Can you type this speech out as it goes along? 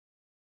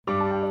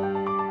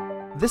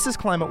This is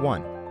Climate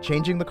One,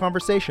 changing the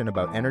conversation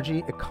about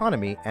energy,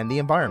 economy, and the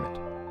environment.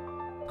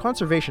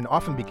 Conservation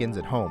often begins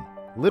at home,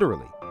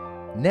 literally.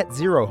 Net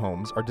zero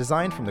homes are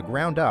designed from the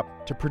ground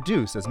up to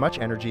produce as much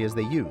energy as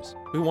they use.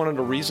 We wanted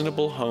a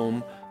reasonable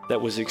home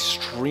that was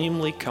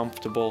extremely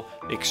comfortable,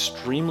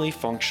 extremely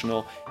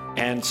functional,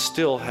 and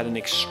still had an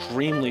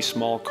extremely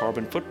small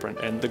carbon footprint.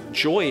 And the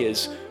joy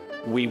is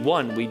we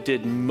won. We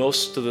did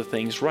most of the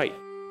things right.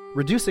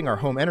 Reducing our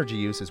home energy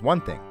use is one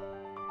thing,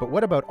 but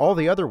what about all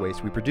the other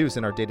waste we produce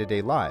in our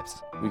day-to-day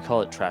lives? We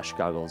call it trash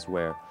goggles,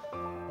 where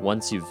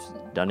once you've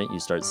done it, you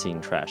start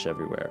seeing trash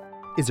everywhere.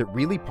 Is it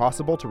really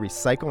possible to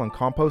recycle and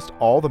compost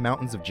all the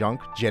mountains of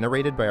junk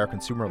generated by our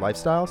consumer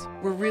lifestyles?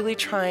 We're really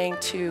trying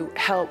to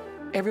help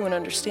everyone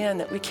understand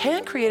that we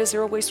can create a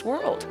zero-waste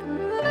world.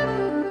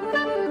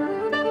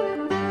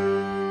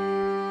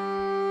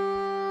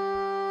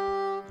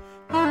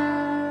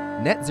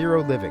 Net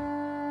Zero Living,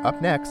 up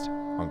next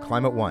on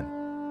Climate One.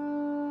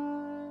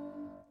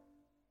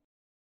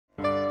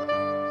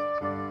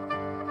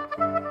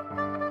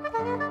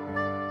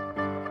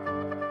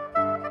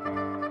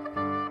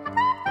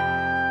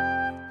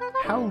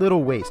 How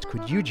little waste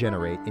could you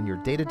generate in your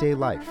day-to-day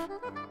life?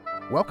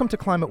 Welcome to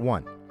Climate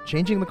One,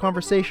 changing the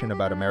conversation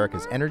about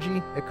America's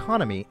energy,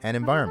 economy, and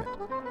environment.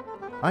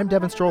 I'm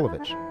Devin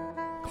Strolovich.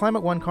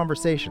 Climate One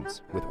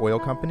conversations with oil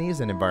companies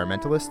and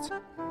environmentalists,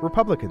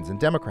 Republicans and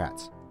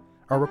Democrats,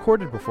 are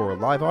recorded before a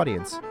live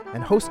audience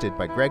and hosted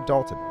by Greg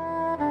Dalton.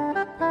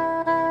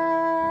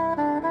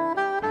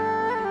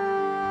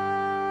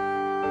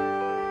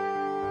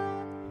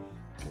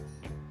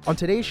 On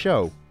today's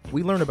show,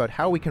 we learn about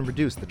how we can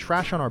reduce the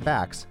trash on our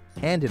backs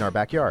and in our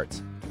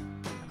backyards.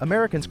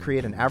 Americans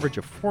create an average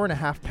of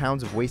 4.5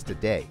 pounds of waste a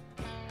day,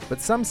 but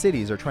some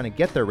cities are trying to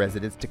get their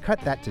residents to cut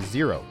that to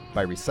zero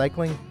by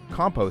recycling,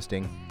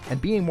 composting,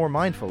 and being more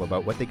mindful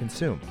about what they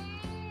consume.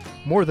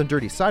 More than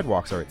dirty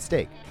sidewalks are at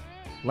stake.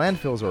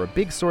 Landfills are a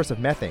big source of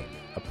methane,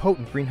 a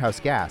potent greenhouse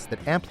gas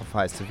that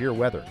amplifies severe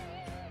weather.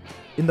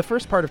 In the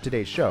first part of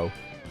today's show,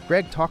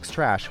 Greg talks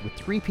trash with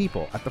three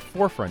people at the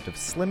forefront of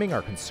slimming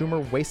our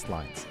consumer waste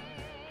lines.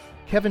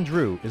 Kevin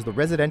Drew is the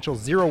Residential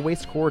Zero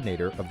Waste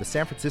Coordinator of the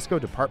San Francisco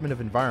Department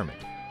of Environment.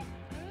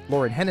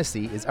 Lauren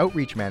Hennessy is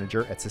Outreach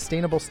Manager at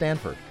Sustainable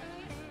Stanford.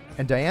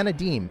 And Diana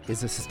Deem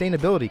is a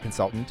sustainability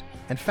consultant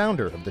and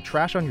founder of the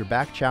Trash on Your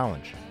Back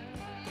Challenge.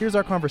 Here's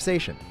our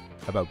conversation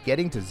about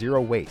getting to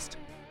zero waste.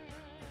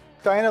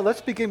 Diana,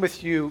 let's begin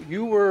with you.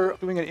 You were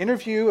doing an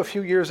interview a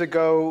few years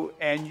ago,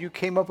 and you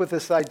came up with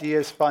this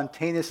idea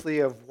spontaneously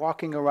of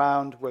walking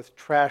around with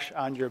trash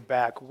on your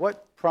back.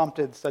 What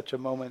prompted such a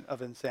moment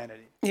of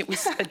insanity? It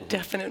was a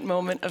definite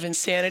moment of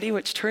insanity,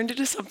 which turned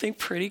into something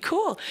pretty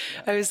cool.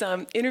 I was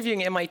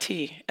interviewing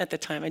MIT at the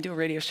time. I do a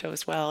radio show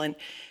as well, and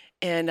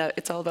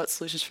it's all about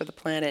solutions for the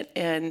planet.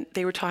 And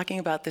they were talking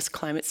about this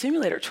climate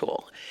simulator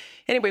tool.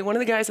 Anyway, one of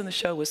the guys on the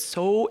show was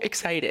so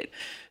excited.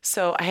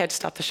 So I had to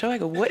stop the show. I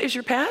go, what is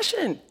your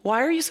passion?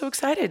 Why are you so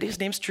excited? His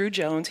name's Drew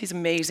Jones. He's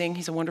amazing.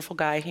 He's a wonderful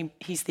guy.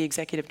 He's the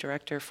executive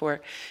director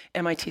for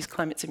MIT's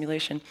climate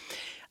simulation.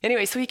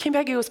 Anyway, so he came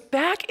back. He goes,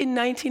 back in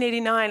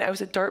 1989, I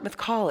was at Dartmouth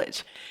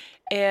College.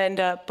 And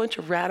a bunch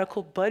of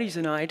radical buddies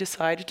and I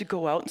decided to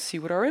go out and see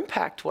what our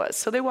impact was.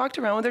 So they walked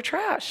around with their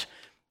trash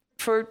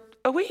for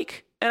a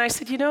week. And I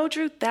said, you know,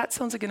 Drew, that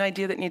sounds like an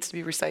idea that needs to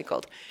be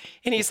recycled.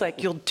 And he's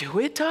like, you'll do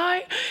it, Di?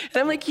 And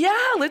I'm like, yeah,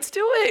 let's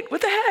do it.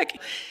 What the heck?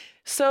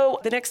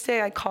 So the next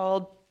day I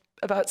called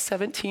about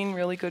 17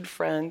 really good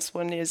friends.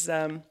 One is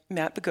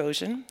Matt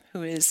Bogosian,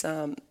 who is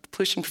the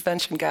pollution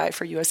prevention guy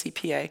for US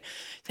EPA. I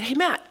said, hey,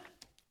 Matt,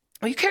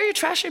 will you carry your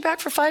trash on your back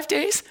for 5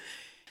 days?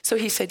 So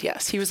he said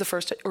yes. He was the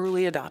first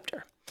early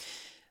adopter.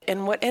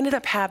 And what ended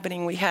up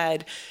happening, we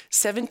had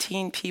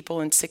 17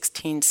 people in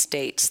 16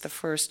 states the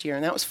first year,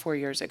 and that was 4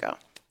 years ago.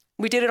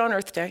 We did it on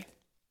Earth Day,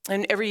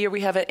 and every year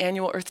we have an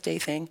annual Earth Day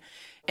thing,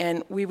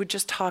 and we would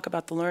just talk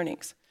about the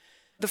learnings.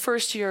 The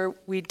first year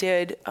we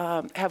did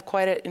have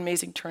quite an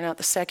amazing turnout.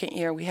 The second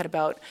year we had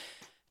about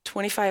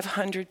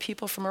 2,500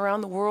 people from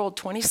around the world,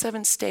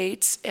 27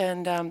 states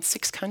and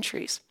 6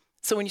 countries.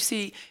 So when you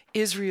see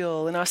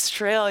Israel and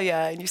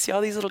Australia and you see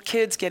all these little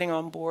kids getting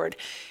on board,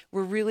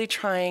 we're really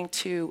trying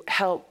to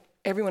help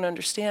everyone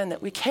understand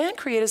that we can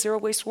create a zero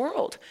waste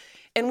world.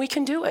 And we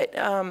can do it.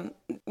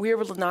 We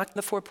were able to knock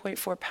the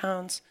 4.4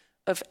 pounds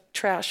of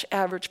trash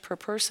average per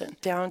person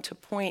down to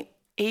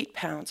 0.8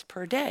 pounds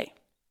per day,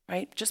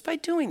 right? Just by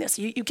doing this.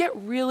 You get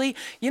really,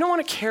 you don't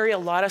want to carry a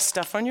lot of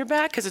stuff on your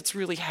back because it's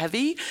really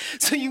heavy.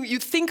 So you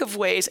think of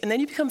ways, and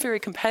then you become very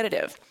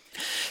competitive.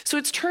 So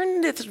it's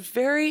turned into this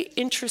very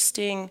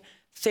interesting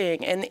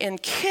thing.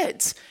 And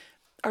kids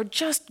are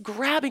just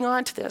grabbing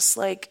onto this,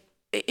 like,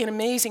 in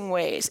amazing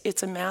ways.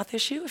 It's a math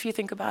issue, if you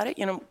think about it,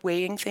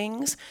 weighing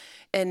things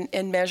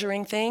and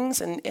measuring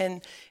things,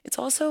 and it's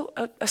also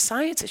a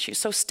science issue.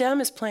 So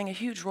STEM is playing a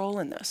huge role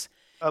in this.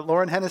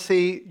 Lauren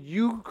Hennessy,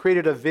 you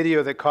created a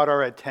video that caught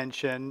our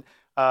attention,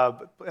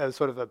 as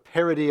sort of a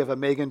parody of a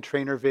Meghan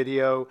Trainor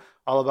video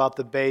all about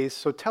the base.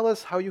 So tell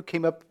us how you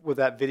came up with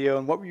that video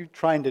and what were you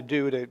trying to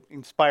do to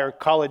inspire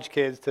college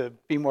kids to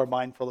be more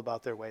mindful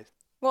about their waste?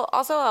 Well,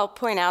 also I'll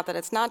point out that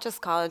it's not just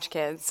college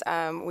kids.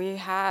 We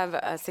have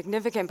a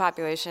significant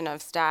population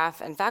of staff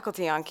and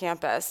faculty on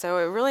campus, so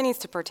it really needs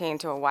to pertain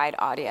to a wide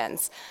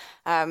audience.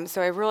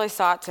 So I really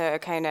sought to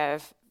kind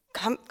of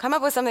come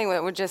up with something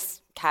that would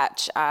just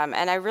catch.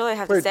 And I really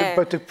have to say...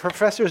 But do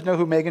professors know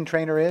who Meghan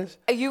Trainor is?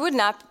 You would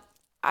not...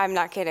 I'm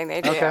not kidding,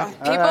 they do. Okay.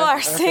 People are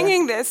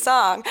singing this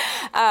song.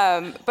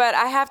 But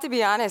I have to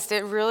be honest,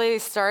 it really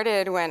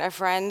started when a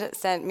friend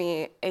sent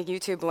me a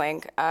YouTube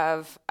link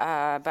of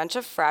a bunch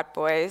of frat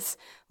boys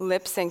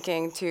lip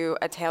syncing to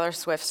a Taylor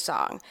Swift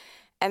song.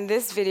 And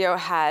this video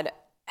had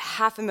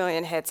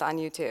 500,000 hits on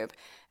YouTube.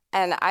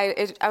 And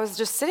I was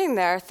just sitting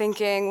there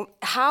thinking,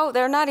 how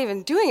they're not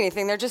even doing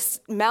anything. They're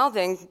just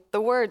mouthing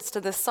the words to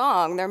the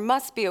song. There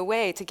must be a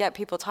way to get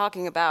people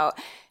talking about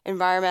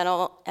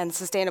environmental and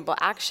sustainable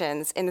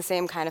actions in the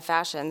same kind of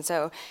fashion.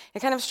 So it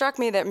kind of struck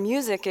me that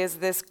music is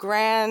this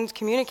grand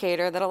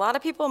communicator that a lot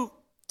of people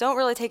don't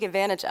really take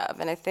advantage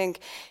of. And I think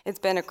it's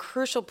been a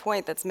crucial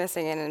point that's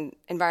missing in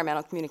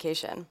environmental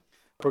communication.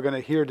 We're going to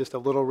hear just a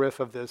little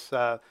riff of this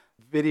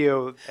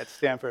video at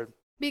Stanford.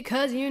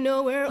 Because you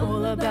know we're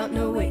all about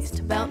no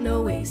waste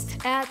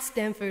at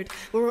Stanford.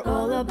 We're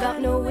all about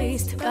no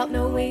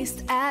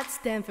waste at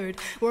Stanford.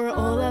 We're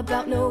all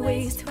about no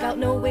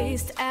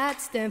waste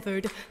at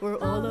Stanford. We're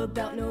all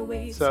about no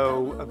waste.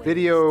 So a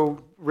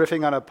video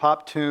riffing on a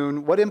pop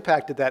tune. What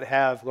impact did that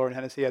have, Lauren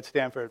Hennessy, at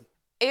Stanford?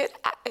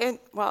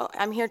 Well,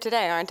 I'm here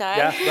today, aren't I?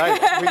 Yeah,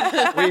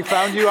 right. We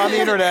found you on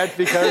the internet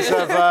because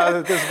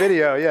of this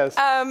video, yes.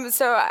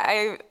 So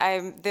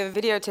the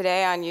video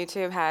today on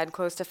YouTube had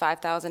close to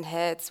 5,000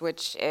 hits,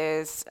 which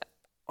is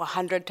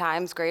 100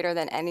 times greater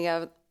than any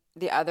of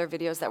the other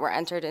videos that were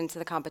entered into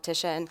the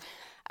competition.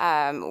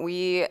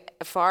 We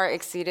far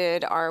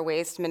exceeded our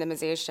waste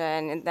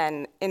minimization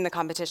than in the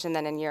competition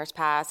than in years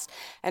past,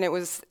 and it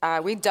was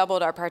we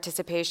doubled our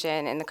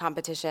participation in the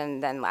competition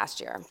than last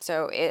year.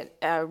 So it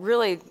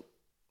really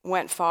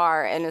went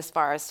far in as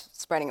far as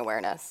spreading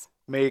awareness.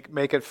 Make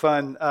it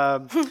fun.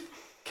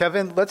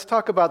 Kevin, let's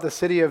talk about the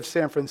city of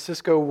San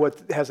Francisco.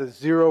 What has a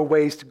zero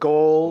waste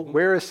goal?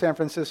 Where is San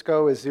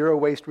Francisco? Is zero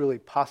waste really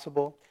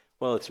possible?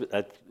 Well, that's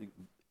a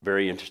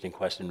very interesting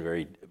question.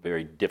 Very,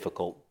 very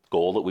difficult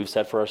goal that we've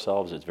set for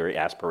ourselves. It's very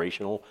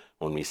aspirational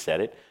when we set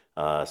it.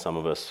 Some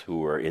of us who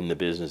were in the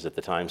business at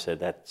the time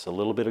said that's a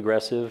little bit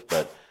aggressive,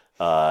 but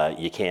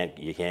you can't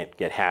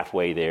get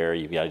halfway there.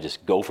 You've got to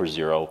just go for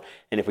zero.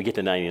 And if we get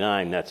to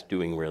 99, that's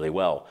doing really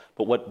well.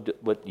 But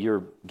what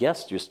your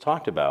guest just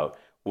talked about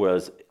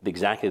was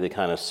exactly the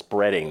kind of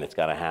spreading that's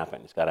got to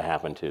happen. It's got to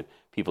happen to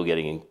people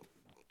getting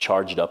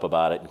charged up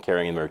about it and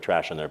carrying their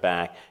trash on their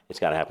back. It's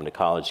got to happen to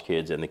college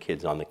kids and the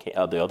kids on the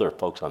other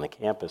folks on the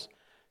campus,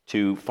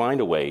 to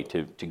find a way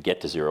to get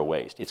to zero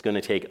waste. It's going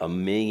to take a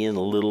million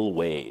little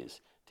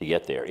ways to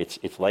get there.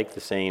 It's like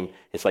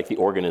the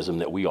organism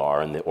that we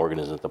are and the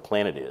organism that the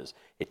planet is.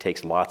 It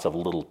takes lots of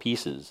little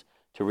pieces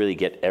to really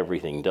get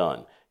everything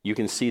done. You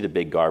can see the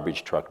big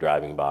garbage truck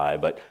driving by,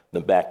 but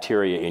the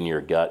bacteria in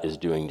your gut is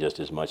doing just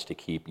as much to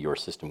keep your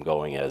system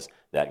going as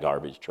that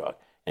garbage truck,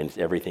 and it's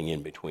everything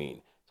in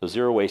between. So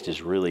zero waste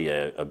is really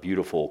a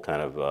beautiful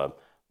kind of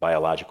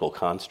biological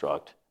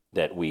construct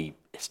that we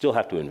still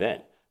have to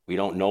invent. We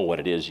don't know what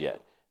it is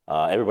yet.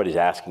 Everybody's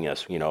asking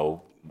us,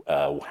 how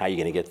are you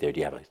going to get there? Do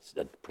you have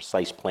a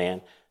precise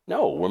plan?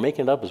 No, we're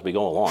making it up as we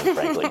go along,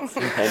 frankly. And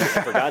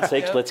for God's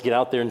sakes, let's get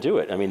out there and do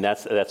it. I mean,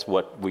 that's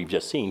what we've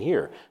just seen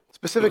here.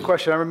 Specific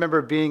question. I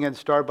remember being in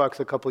Starbucks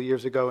a couple of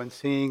years ago and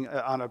seeing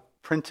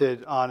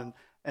printed on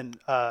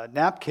a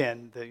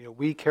napkin that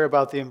we care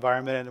about the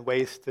environment and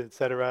waste, et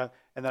cetera.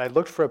 And then I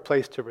looked for a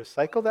place to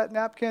recycle that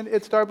napkin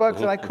at Starbucks,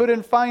 and I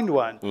couldn't find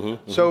one.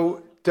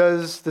 So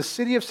does the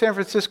city of San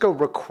Francisco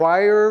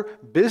require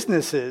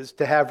businesses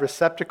to have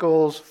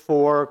receptacles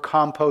for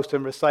compost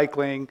and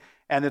recycling,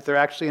 and that they're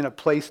actually in a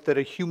place that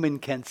a human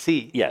can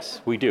see?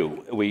 Yes, we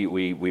do.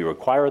 We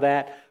require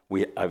that.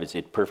 Is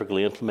it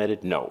perfectly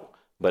implemented? No,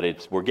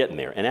 but we're getting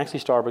there. And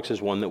actually, Starbucks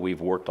is one that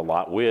we've worked a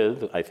lot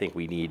with. I think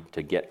we need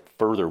to get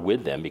further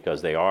with them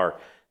because they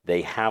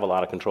have a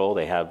lot of control.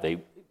 They have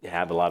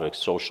a lot of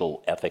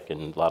social ethic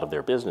in a lot of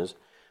their business,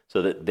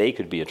 so that they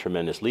could be a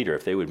tremendous leader.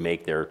 If they would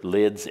make their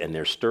lids and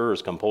their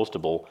stirrers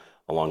compostable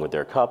along with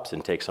their cups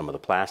and take some of the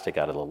plastic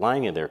out of the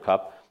lining of their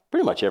cup,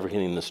 pretty much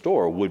everything in the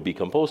store would be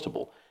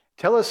compostable.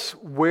 Tell us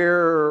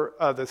where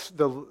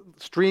the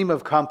stream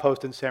of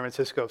compost in San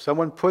Francisco. If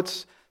someone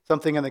puts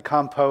something in the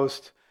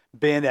compost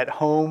bin at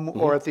home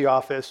or at the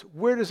office,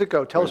 where does it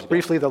go? Tell us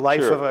briefly the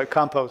life of a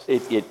compost.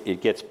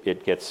 It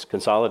gets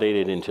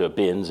consolidated into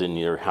bins in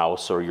your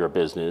house or your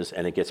business,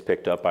 and it gets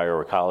picked up by a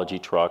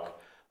Recology truck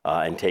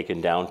and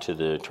taken down to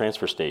the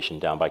transfer station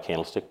down by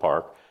Candlestick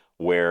Park,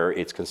 where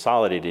it's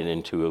consolidated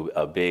into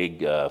a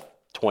big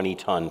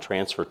 20-ton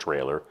transfer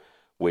trailer,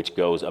 which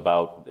goes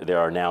there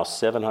are now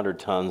 700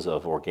 tons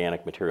of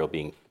organic material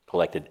being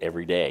collected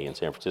every day in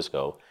San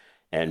Francisco,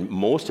 and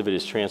most of it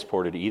is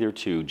transported either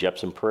to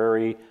Jepson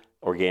Prairie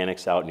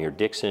Organics out near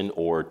Dixon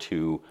or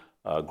to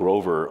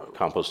Grover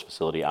Compost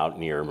Facility out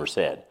near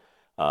Merced,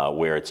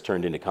 where it's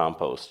turned into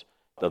compost.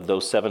 Of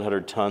those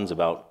 700 tons,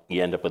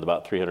 you end up with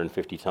about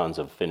 350 tons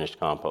of finished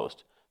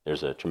compost.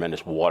 There's a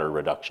tremendous water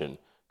reduction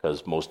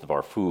because most of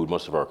our food,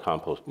 most of our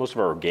compost, most of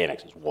our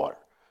organics is water.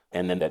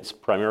 And then that's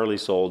primarily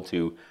sold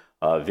to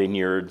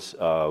vineyards,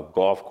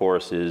 golf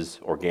courses,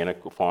 organic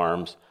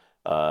farms.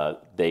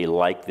 They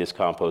like this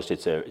compost.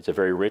 It's a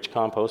very rich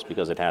compost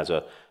because it has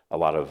a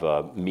lot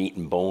of meat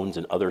and bones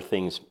and other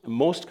things.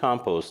 Most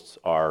composts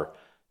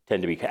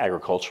tend to be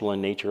agricultural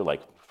in nature,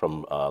 like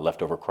from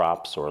leftover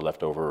crops or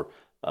leftover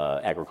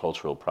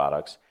agricultural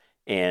products.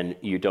 And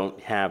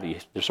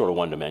they're sort of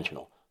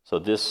one-dimensional. So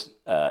this,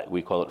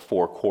 we call it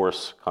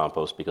 4-course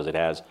compost because it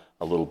has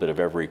a little bit of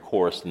every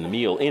course in the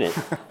meal in it.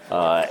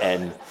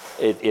 And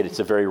it's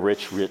a very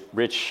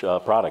rich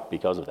product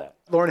because of that.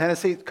 Lauren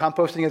Hennessy,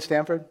 composting at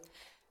Stanford?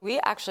 We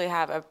actually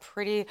have a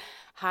pretty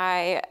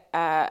high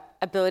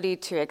ability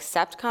to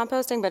accept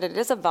composting, but it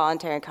is a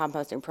voluntary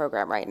composting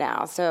program right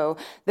now. So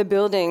the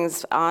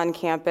buildings on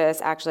campus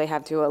actually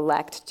have to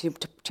elect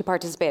to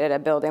participate at a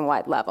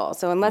building-wide level.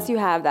 So unless you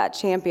have that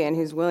champion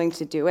who's willing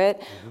to do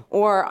it,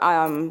 or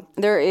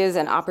there is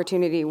an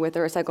opportunity with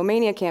the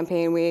Recyclemania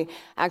campaign, we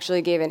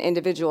actually gave an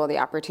individual the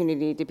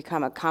opportunity to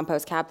become a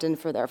compost captain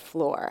for their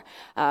floor.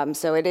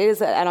 So it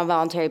is on a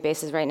voluntary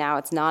basis right now.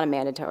 It's not a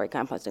mandatory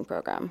composting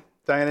program.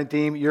 Diana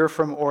Deem, you're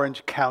from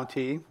Orange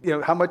County.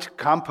 How much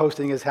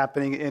composting is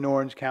happening in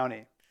Orange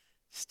County?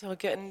 Still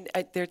getting,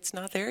 it's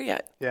not there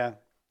yet. Yeah.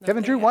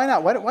 Kevin Drew, why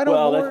not? Why don't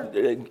more?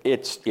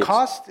 It's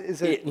cost?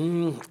 Is it?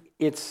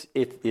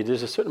 It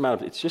is a certain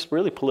amount of, it's just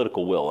really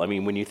political will. I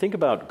mean, when you think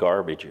about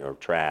garbage or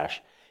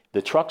trash,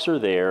 the trucks are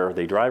there,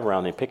 they drive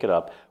around, they pick it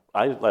up.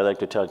 I like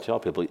to tell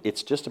people,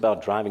 it's just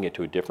about driving it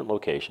to a different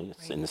location.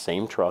 It's in the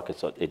same truck,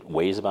 it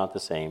weighs about the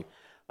same.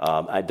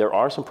 There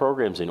are some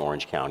programs in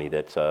Orange County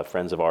that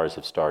friends of ours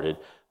have started.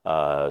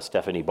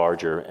 Stephanie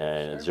Barger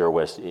and Zero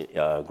Waste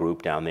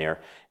group down there,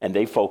 and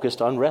they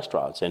focused on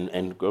restaurants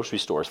and grocery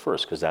stores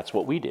first because that's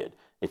what we did.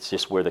 It's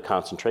just where the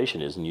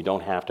concentration is, and you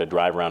don't have to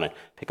drive around and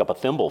pick up a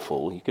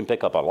thimbleful. You can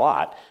pick up a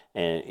lot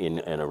in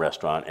a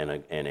restaurant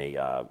and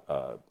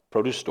a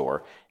produce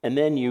store, and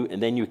then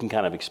you can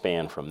kind of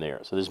expand from there.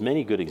 So there's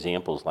many good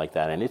examples like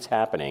that, and it's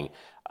happening.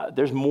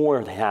 There's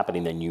more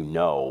happening than you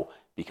know.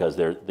 Because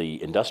the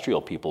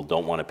industrial people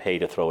don't want to pay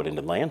to throw it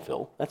into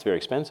landfill. That's very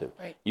expensive.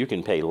 Right. You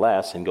can pay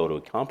less and go to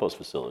a compost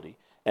facility,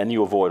 and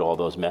you avoid all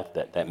those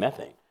that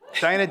methane.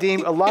 Diana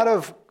Deem, a lot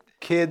of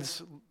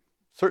kids,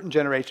 certain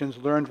generations,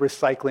 learned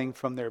recycling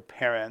from their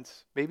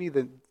parents. Maybe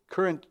the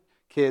current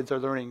kids are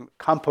learning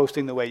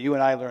composting the way you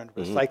and I learned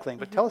recycling.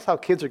 But tell us how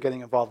kids are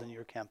getting involved in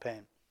your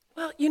campaign.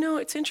 Well,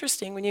 it's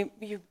interesting when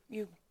you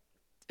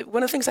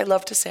one of the things I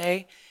love to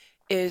say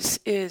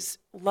is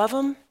love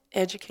them,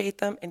 educate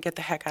them, and get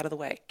the heck out of the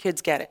way.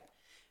 Kids get it.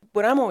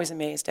 What I'm always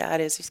amazed at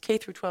is these K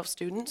through 12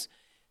 students,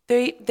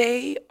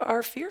 they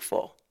are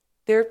fearful.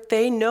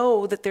 They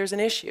know that there's an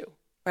issue,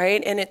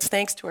 right? And it's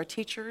thanks to our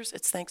teachers,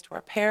 it's thanks to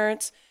our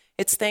parents,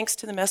 it's thanks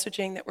to the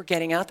messaging that we're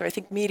getting out there. I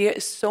think media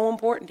is so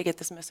important to get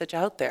this message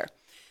out there.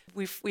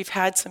 We've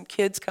had some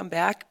kids come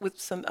back with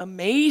some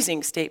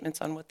amazing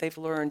statements on what they've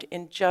learned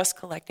in just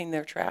collecting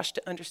their trash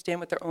to understand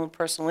what their own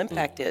personal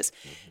impact is.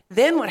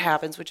 Then what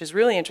happens, which is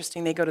really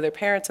interesting, they go to their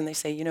parents and they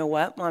say, you know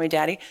what, Mommy,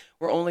 Daddy,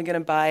 we're only going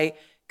to buy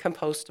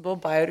compostable,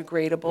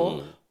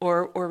 biodegradable,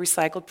 or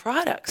recycled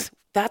products.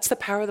 That's the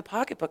power of the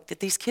pocketbook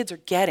that these kids are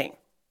getting.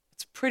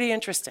 It's pretty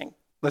interesting.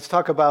 Let's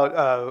talk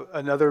about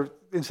another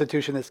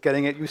institution that's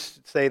getting it. You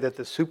say that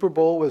the Super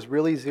Bowl was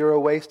really zero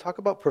waste. Talk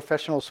about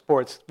professional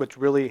sports, which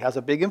really has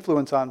a big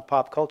influence on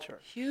pop culture.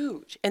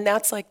 Huge. And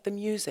that's like the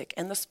music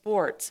and the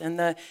sports and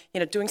the,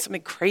 doing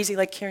something crazy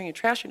like carrying your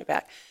trash in your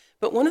back.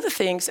 But one of the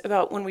things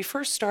about when we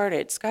first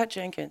started, Scott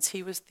Jenkins,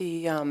 he was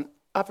the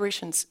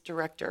operations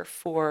director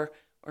or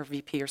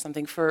VP or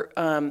something for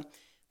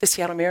the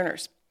Seattle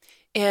Mariners.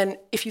 And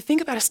if you think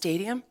about a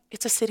stadium,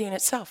 it's a city in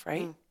itself,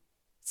 right?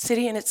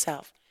 City in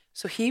itself.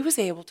 So he was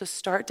able to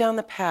start down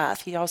the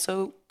path. He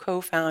also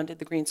co-founded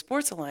the Green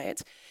Sports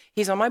Alliance.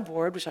 He's on my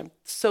board, which I'm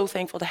so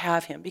thankful to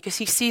have him because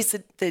he sees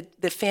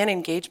the fan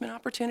engagement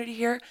opportunity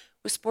here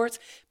with sports.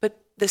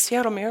 But the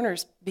Seattle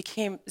Mariners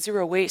became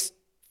zero waste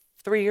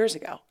 3 years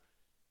ago.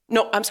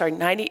 No, I'm sorry,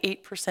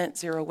 98%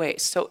 zero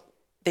waste. So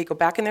they go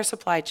back in their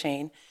supply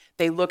chain,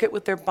 they look at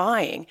what they're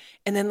buying,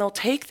 and then they'll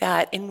take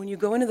that, and when you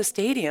go into the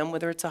stadium,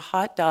 whether it's a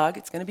hot dog,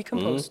 it's going to be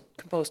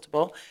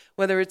compostable,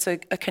 whether it's a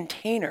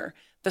container,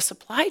 the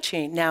supply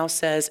chain now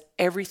says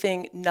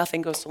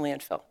nothing goes to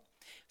landfill.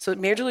 So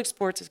Major League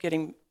Sports is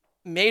getting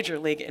Major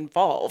League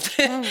involved,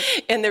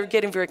 and they're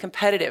getting very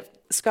competitive.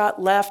 Scott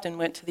left and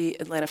went to the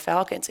Atlanta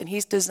Falcons, and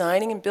he's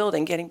designing and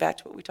building, getting back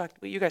to what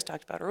you guys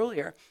talked about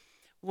earlier,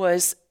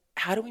 was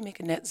how do we make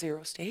a net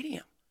zero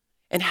stadium?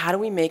 And how do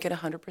we make it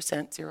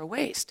 100% zero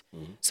waste?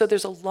 So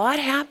there's a lot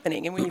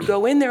happening, and when you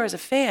go in there as a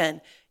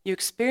fan, you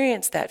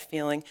experience that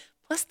feeling,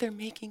 plus they're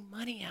making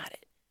money at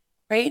it.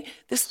 Right?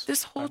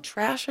 This whole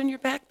trash on your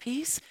back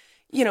piece,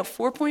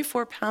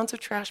 4.4 pounds of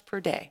trash per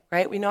day,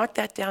 right? We knocked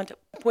that down to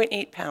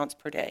 0.8 pounds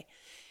per day.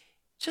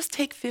 Just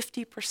take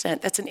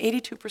 50%. That's an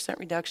 82%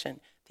 reduction.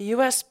 The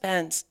U.S.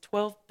 spends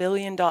 $12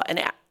 billion,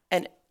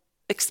 an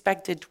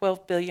expected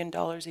 $12 billion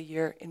a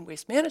year in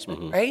waste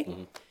management, right?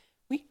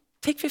 We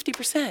take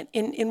 50%.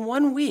 In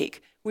 1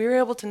 week, we were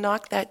able to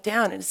knock that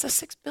down, and it's a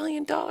 $6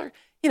 billion, 50%,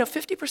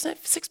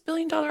 $6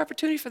 billion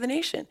opportunity for the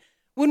nation.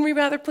 Wouldn't we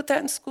rather put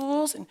that in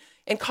schools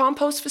and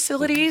compost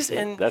facilities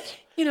That's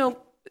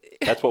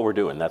what we're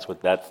doing. That's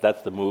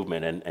the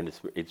movement, and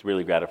it's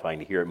really gratifying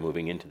to hear it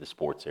moving into the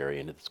sports area,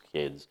 into the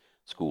kids'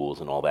 schools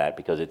and all that,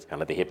 because it's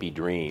kind of the hippie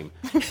dream.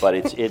 But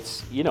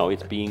it's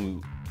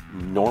being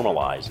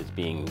normalized. It's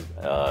being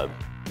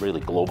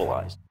really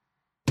globalized.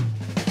 Girl,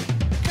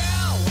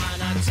 why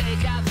not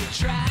take out the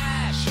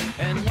trash?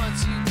 And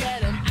once you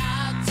get them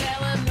out,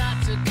 tell them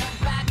not to come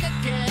back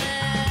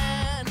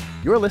again.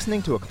 You're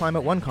listening to a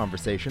Climate One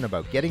conversation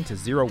about getting to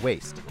zero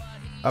waste.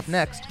 Up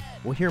next,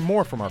 we'll hear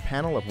more from our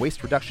panel of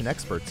waste reduction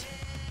experts,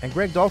 and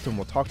Greg Dalton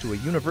will talk to a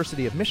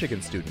University of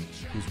Michigan student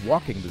who's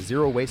walking the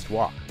Zero Waste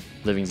Walk.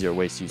 Living zero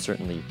waste, you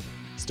certainly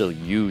still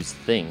use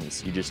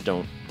things. You just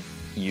don't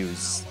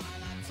use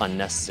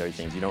unnecessary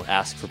things. You don't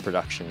ask for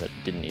production that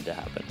didn't need to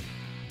happen.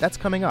 That's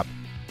coming up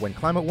when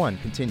Climate One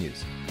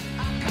continues.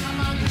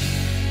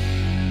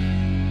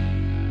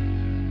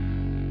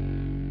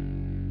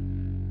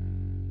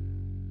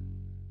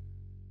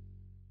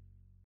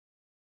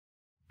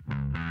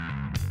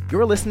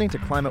 You're listening to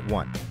Climate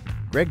One.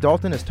 Greg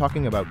Dalton is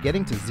talking about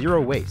getting to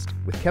zero waste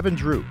with Kevin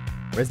Drew,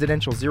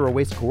 Residential Zero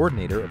Waste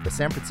Coordinator of the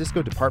San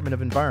Francisco Department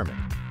of Environment,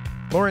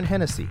 Lauren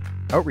Hennessy,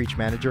 Outreach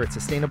Manager at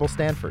Sustainable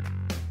Stanford,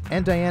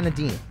 and Diana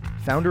Dean,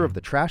 founder of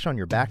the Trash on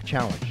Your Back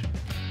Challenge.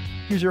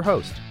 Here's your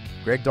host,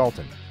 Greg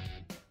Dalton.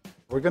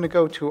 We're going to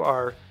go to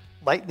our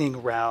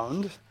lightning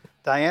round.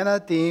 Diana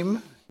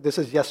Dean, this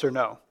is yes or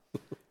no.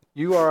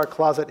 You are a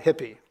closet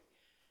hippie.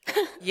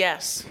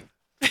 Yes,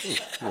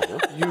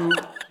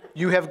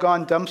 You have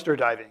gone dumpster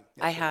diving.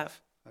 I have.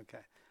 Okay.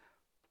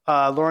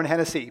 Lauren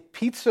Hennessy,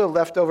 pizza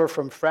left over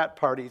from frat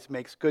parties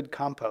makes good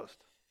compost.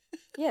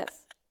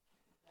 Yes.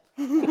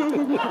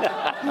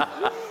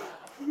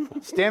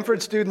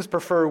 Stanford students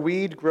prefer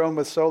weed grown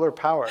with solar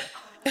power.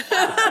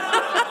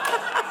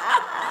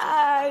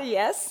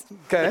 Yes.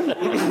 Okay.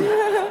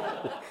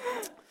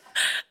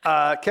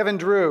 Kevin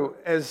Drew,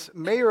 as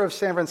mayor of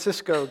San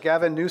Francisco,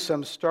 Gavin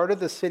Newsom started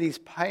the city's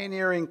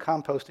pioneering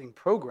composting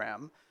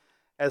program.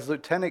 As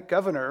lieutenant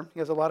governor, he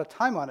has a lot of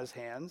time on his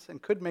hands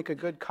and could make a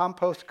good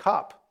compost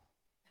cop.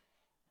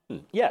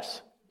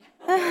 Yes.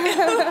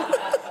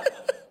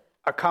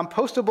 A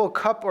compostable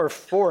cup or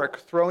fork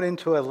thrown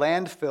into a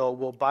landfill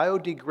will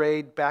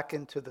biodegrade back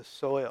into the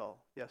soil.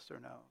 Yes or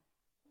no?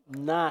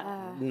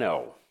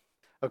 No.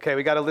 Okay,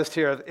 we got a list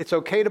here. It's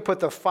okay to put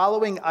the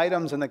following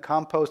items in the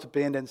compost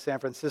bin in San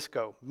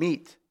Francisco: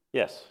 meat,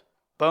 Yes.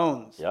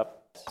 bones,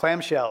 Yep.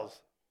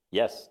 clamshells.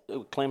 Yes.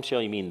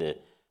 Clamshell, you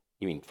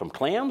mean from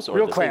clams? Or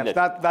Real the thing clams,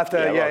 that- not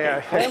the,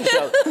 okay.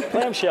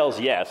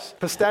 Clamshells, yes.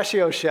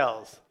 Pistachio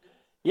shells,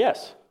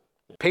 Yes.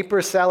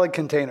 paper salad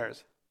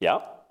containers,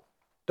 Yeah.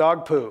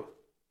 dog poo.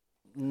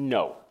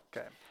 No.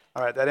 Okay,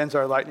 all right, that ends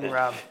our lightning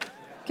round.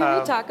 Can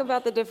we talk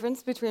about the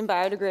difference between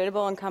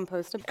biodegradable and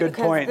compostable? Good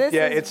point. Because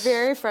Yeah, this it's- is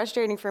very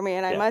frustrating for me,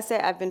 and I Yeah. must say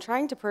I've been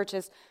trying to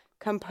purchase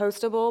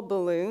compostable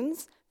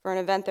balloons for an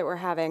event that we're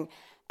having,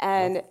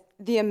 and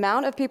the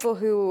amount of people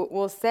who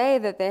will say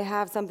that they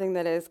have something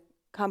that is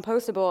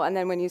compostable, and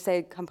then when you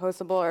say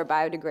compostable or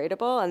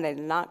biodegradable, and they're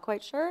not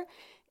quite sure,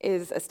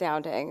 is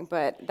astounding.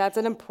 But that's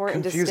an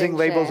important Confusing distinction.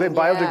 labels. And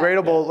Yeah.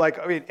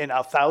 biodegradable, in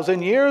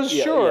 1,000 years?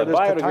 Sure. Yeah, there's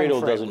the time biodegradable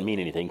frame. doesn't mean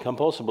anything.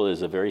 Compostable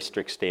is a very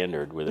strict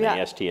standard with an Yeah.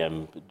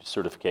 ASTM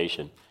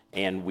certification,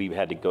 and we've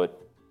had to get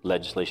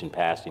legislation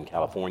passed in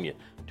California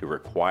to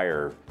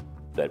require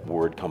that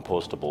word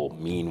compostable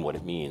mean what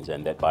it means,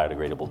 and that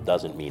biodegradable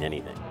doesn't mean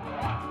anything.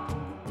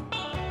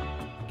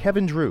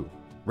 Kevin Drew,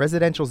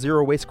 Residential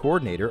Zero Waste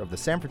Coordinator of the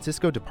San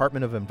Francisco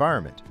Department of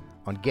Environment,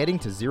 on getting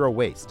to zero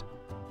waste.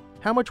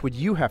 How much would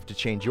you have to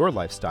change your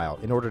lifestyle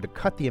in order to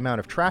cut the amount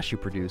of trash you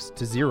produce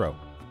to zero?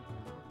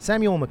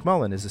 Samuel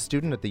McMullen is a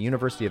student at the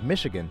University of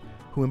Michigan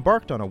who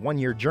embarked on a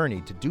one-year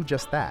journey to do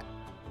just that.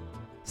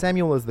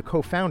 Samuel is the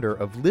co-founder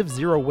of Live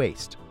Zero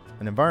Waste,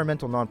 an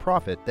environmental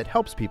nonprofit that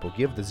helps people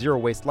give the zero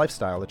waste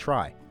lifestyle a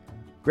try.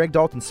 Greg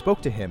Dalton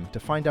spoke to him to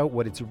find out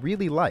what it's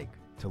really like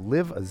to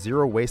live a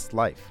zero waste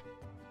life.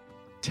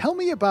 Tell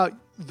me about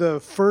the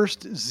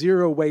first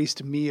zero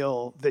waste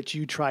meal that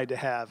you tried to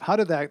have. How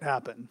did that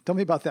happen? Tell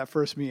me about that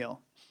first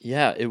meal.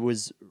 Yeah, it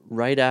was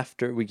right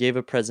after we gave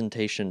a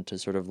presentation to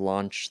sort of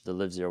launch the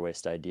Live Zero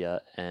Waste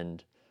idea,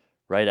 and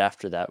right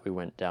after that we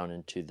went down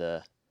into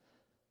the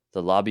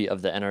lobby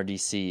of the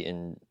NRDC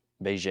in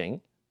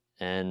Beijing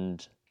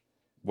and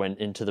went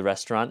into the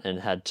restaurant and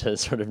had to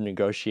sort of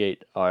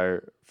negotiate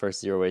our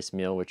first zero waste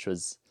meal, which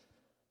has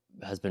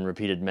been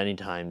repeated many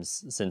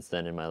times since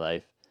then in my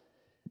life.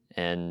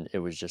 And it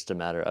was just a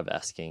matter of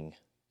asking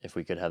if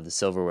we could have the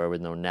silverware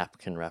with no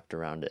napkin wrapped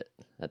around it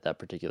at that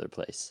particular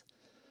place.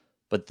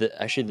 But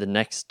actually the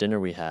next dinner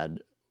we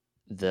had,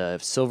 the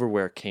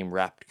silverware came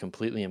wrapped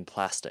completely in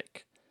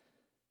plastic.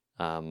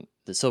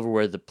 The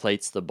silverware, the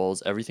plates, the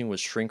bowls, everything was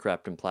shrink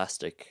wrapped in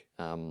plastic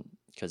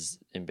because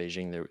in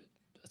Beijing,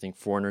 I think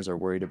foreigners are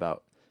worried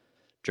about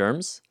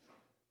germs.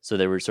 So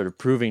they were sort of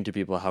proving to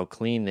people how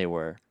clean they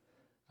were.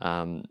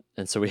 And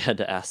so we had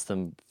to ask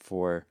them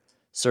for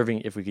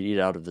serving, if we could eat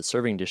out of the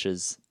serving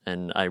dishes.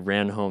 And I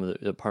ran home,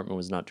 the apartment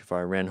was not too far.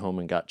 I ran home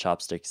and got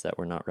chopsticks that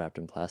were not wrapped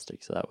in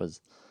plastic. So that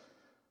was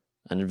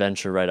an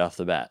adventure right off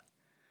the bat.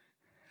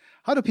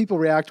 How do people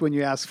react when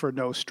you ask for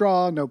no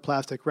straw, no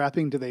plastic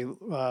wrapping? Do they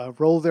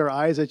roll their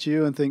eyes at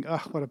you and think,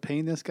 oh, what a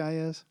pain this guy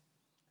is?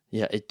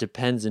 Yeah, it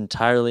depends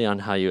entirely on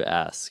how you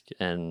ask.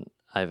 And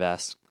I've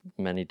asked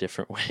many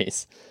different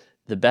ways.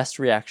 The best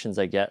reactions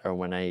I get are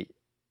when I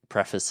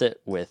preface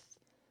it with,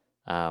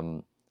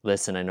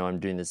 listen, I know I'm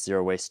doing this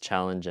zero waste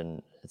challenge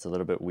and it's a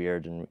little bit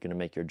weird and going to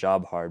make your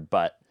job hard,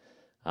 but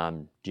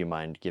do you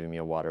mind giving me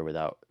a water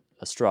without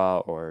a straw,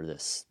 or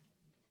this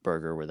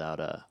burger without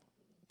a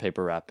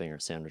paper wrapping or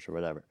sandwich or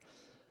whatever?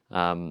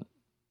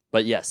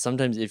 But yes,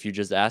 sometimes if you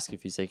just ask,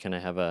 if you say, can I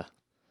have a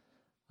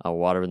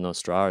water with no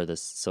straw, or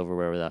this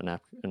silverware without a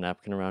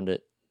napkin around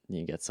it,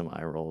 you get some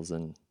eye rolls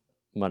and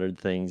muttered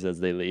things as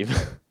they leave.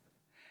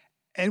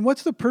 And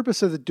what's the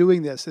purpose of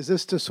doing this? Is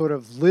this to sort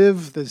of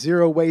live the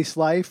zero waste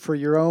life for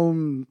your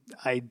own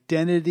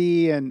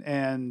identity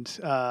and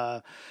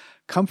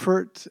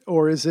comfort,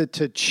 or is it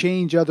to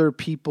change other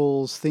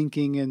people's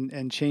thinking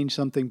and change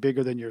something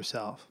bigger than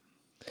yourself?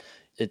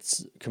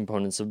 It's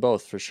components of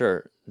both, for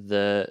sure.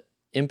 The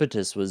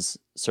impetus was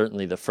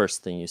certainly the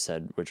first thing you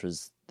said, which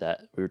was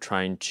that we were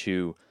trying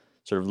to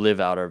sort of live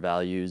out our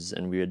values,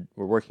 and we're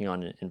working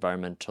on an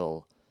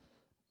environmental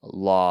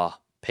law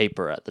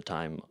paper at the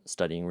time,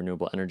 studying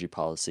renewable energy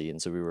policy.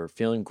 And so we were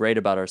feeling great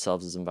about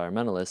ourselves as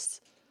environmentalists,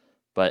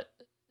 but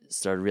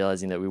started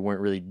realizing that we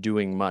weren't really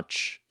doing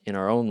much in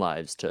our own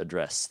lives to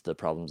address the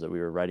problems that we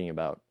were writing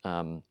about.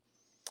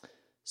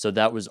 So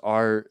that was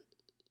our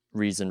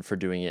reason for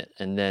doing it.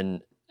 And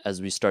then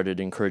as we started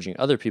encouraging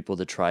other people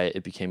to try it,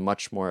 it became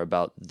much more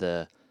about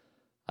the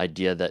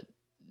idea that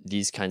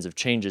these kinds of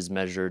changes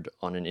measured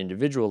on an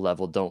individual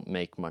level don't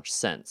make much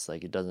sense.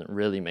 Like, it doesn't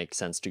really make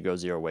sense to go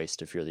zero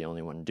waste if you're the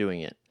only one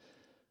doing it,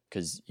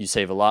 because you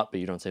save a lot, but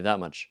you don't save that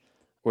much.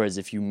 Whereas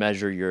if you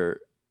measure your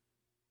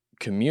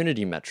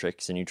community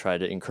metrics and you try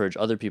to encourage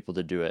other people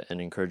to do it and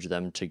encourage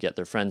them to get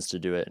their friends to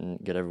do it and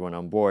get everyone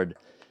on board,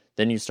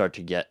 then you start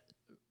to get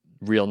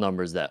real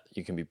numbers that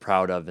you can be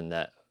proud of and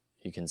that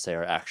you can say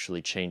are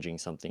actually changing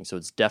something. So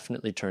it's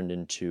definitely turned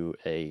into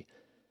a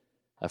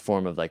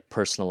form of like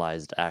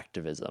personalized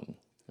activism,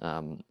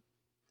 and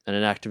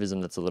an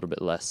activism that's a little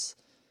bit less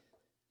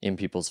in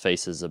people's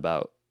faces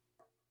about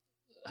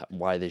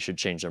why they should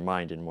change their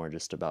mind and more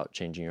just about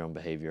changing your own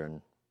behavior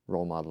and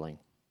role modeling.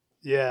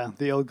 Yeah,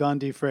 the old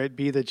Gandhi phrase,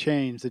 be the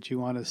change that you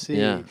want to see.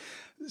 Yeah.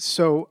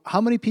 So how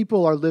many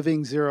people are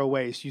living zero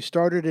waste? You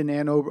started in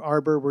Ann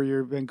Arbor where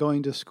you've been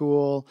going to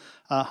school.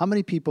 How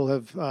many people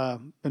have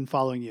been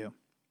following you?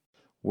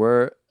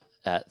 We're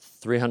at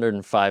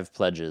 305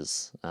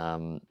 pledges.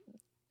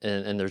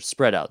 And they're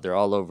spread out. They're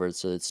all over.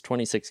 So it's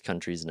 26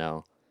 countries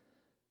now,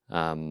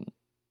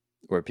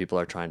 where people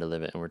are trying to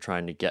live it. And we're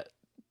trying to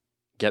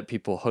get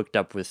people hooked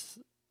up with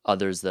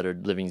others that are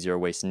living zero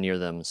waste near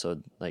them.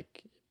 So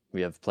like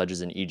we have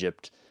pledges in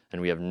Egypt,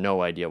 and we have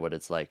no idea what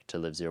it's like to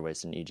live zero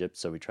waste in Egypt.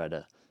 So we try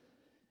to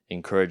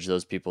encourage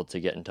those people to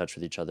get in touch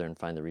with each other and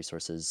find the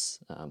resources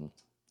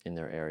in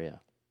their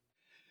area.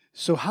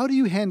 So how do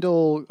you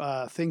handle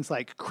things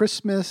like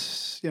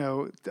Christmas,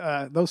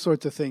 those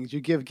sorts of things?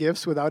 You give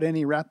gifts without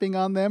any wrapping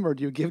on them, or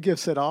do you give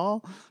gifts at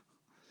all?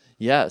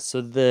 Yeah,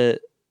 so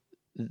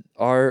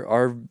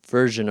our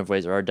version of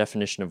waste, or our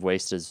definition of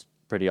waste, is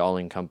pretty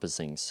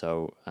all-encompassing.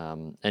 So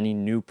any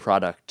new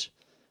product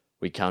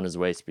we count as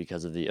waste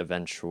because of the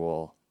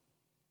eventual,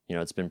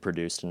 it's been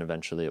produced and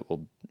eventually it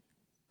will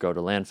go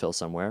to landfill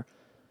somewhere.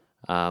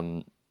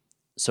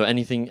 So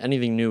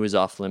anything new is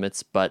off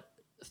limits, but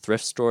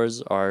thrift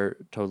stores are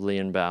totally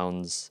in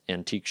bounds.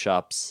 Antique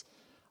shops,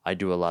 I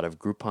do a lot of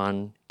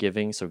Groupon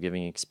giving, so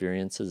giving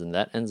experiences, and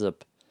that ends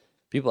up,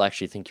 people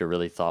actually think you're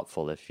really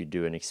thoughtful if you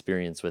do an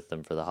experience with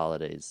them for the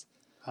holidays.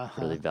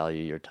 Really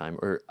value your time.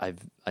 Or I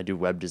do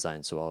web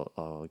design, so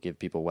I'll give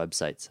people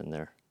websites,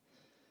 and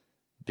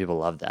people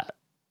love that.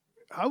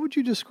 How would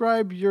you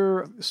describe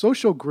your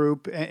social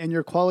group and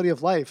your quality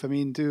of life? I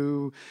mean,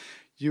 do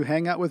you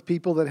hang out with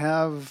people that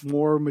have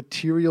more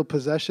material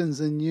possessions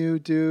than you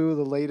do?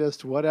 The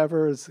latest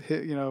whatever is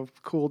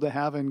cool to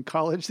have in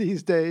college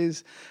these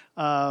days.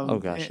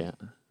 Yeah,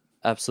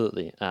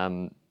 absolutely.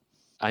 I'm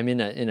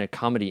in a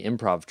comedy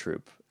improv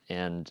troupe,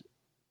 and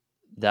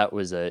that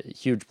was a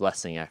huge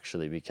blessing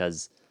actually,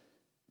 because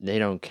they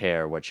don't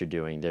care what you're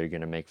doing; they're going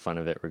to make fun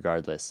of it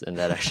regardless, and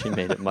that actually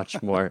made it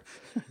much more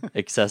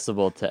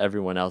accessible to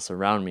everyone else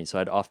around me. So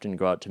I'd often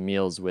go out to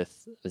meals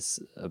with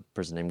a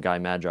person named Guy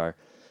Madjar.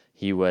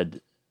 He would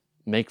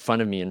make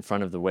fun of me in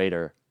front of the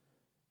waiter,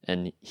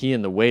 and he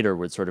and the waiter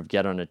would sort of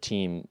get on a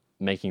team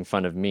making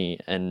fun of me,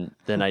 and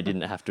then I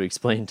didn't have to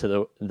explain to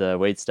the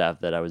waitstaff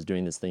that I was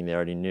doing this thing they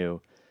already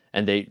knew.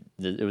 And it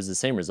was the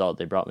same result.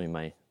 They brought me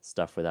my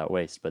stuff without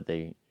waste, but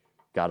they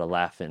got a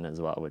laugh in as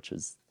well, which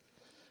was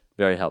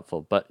very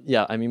helpful. But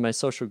yeah, I mean, my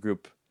social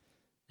group,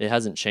 it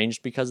hasn't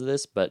changed because of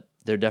this, but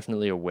they're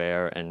definitely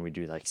aware, and we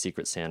do like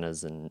Secret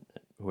Santas, and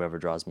whoever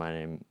draws my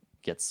name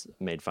gets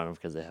made fun of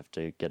because they have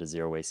to get a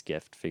zero waste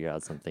gift, figure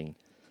out something.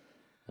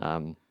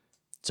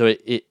 So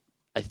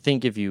I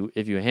think if you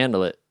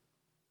handle it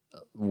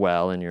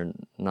well and you're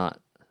not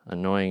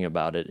annoying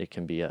about it, it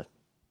can be a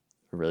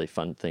really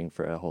fun thing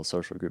for a whole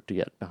social group to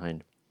get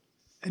behind.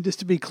 And just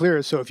to be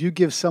clear, so if you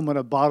give someone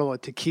a bottle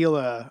of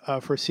tequila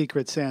for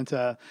Secret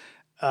Santa,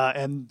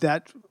 and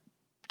that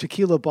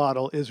tequila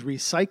bottle is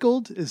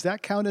recycled, does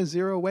that count as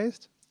zero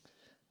waste?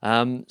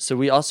 So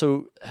we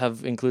also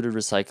have included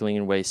recycling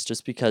and waste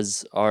just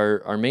because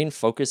our main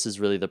focus is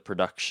really the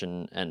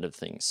production end of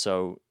things.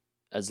 So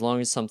as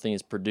long as something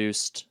is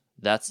produced,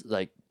 that's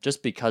like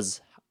just because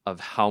of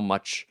how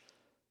much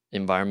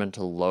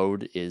environmental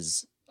load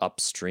is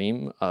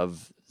upstream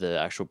of the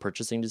actual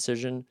purchasing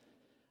decision,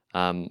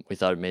 we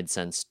thought it made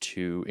sense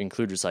to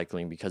include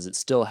recycling because it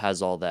still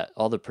has all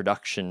the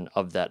production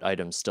of that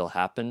item still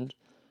happened,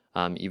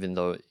 even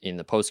though in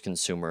the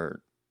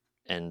post-consumer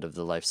end of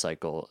the life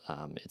cycle,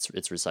 it's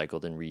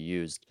recycled and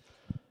reused,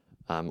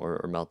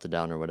 or melted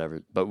down or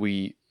whatever. But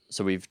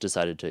we've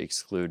decided to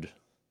exclude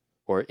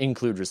or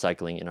include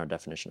recycling in our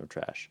definition of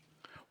trash.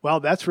 Well,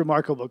 that's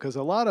remarkable because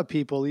a lot of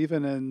people,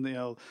 even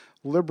in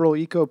liberal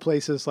eco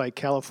places like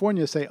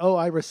California, say, "Oh,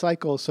 I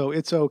recycle, so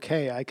it's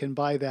okay. I can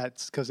buy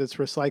that because it's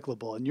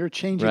recyclable." And you're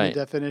changing the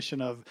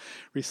definition of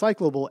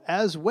recyclable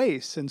as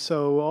waste. And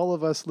so all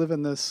of us live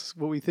in this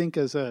what we think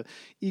is a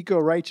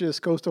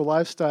eco-righteous coastal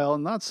lifestyle,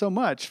 and not so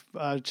much.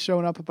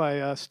 Shown up by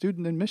a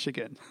student in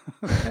Michigan.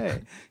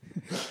 Okay.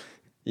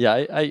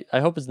 Yeah, I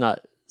hope it's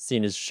not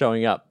seen as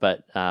showing up,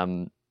 but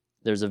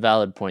there's a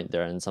valid point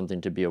there and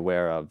something to be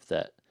aware of,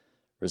 that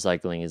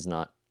recycling is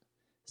not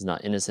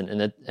innocent,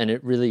 and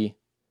it really,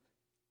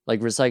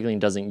 like, recycling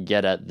doesn't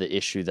get at the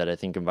issue that I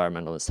think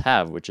environmentalists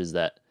have, which is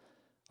that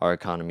our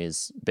economy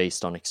is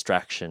based on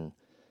extraction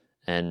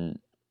and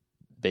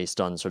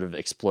based on sort of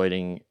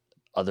exploiting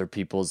other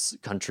people's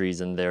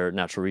countries and their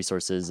natural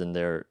resources and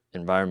their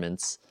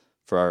environments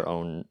for our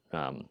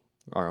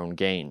own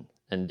gain.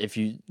 And if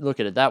you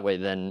look at it that way,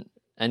 then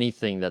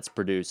anything that's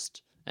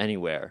produced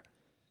anywhere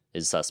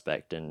is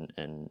suspect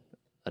and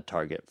a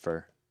target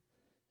for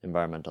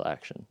environmental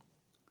action.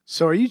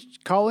 So are you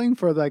calling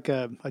for like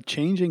a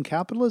change in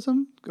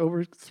capitalism,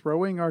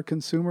 overthrowing our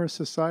consumer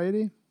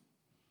society?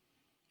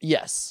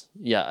 Yes.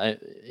 Yeah.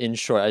 In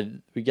short,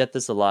 we get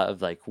this a lot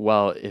of like,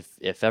 well,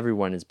 if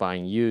everyone is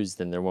buying used,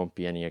 then there won't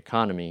be any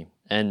economy.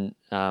 And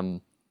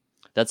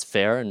that's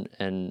fair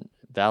and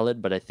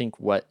valid. But I think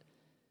what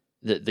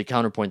the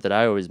counterpoint that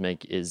I always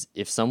make is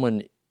if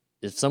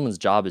someone's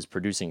job is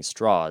producing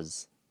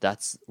straws,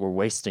 we're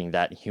wasting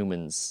that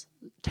human's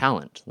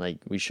talent. Like,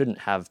 we shouldn't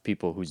have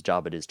people whose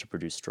job it is to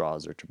produce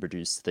straws or to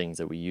produce things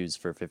that we use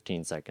for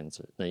 15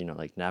 seconds,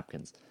 like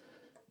napkins.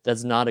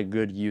 That's not a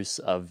good use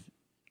of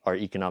our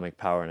economic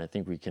power. And I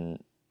think we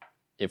can,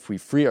 if we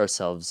free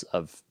ourselves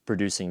of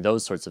producing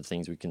those sorts of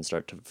things, we can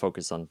start to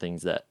focus on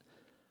things that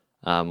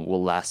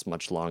will last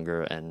much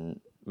longer,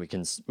 and we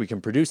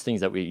can produce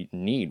things that we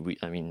need.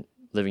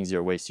 Living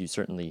zero waste, you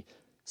certainly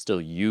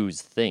still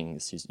use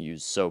things. You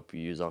use soap,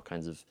 you use all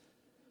kinds of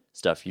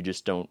stuff. You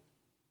just don't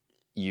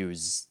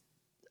use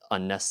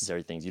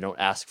unnecessary things. You don't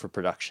ask for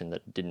production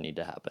that didn't need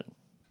to happen.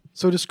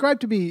 So describe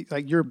to me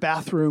like your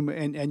bathroom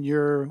and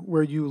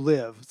where you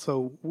live.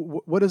 So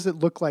what does it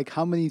look like?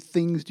 How many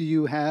things do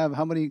you have?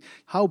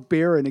 How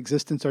bare an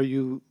existence are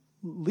you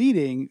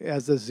leading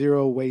as a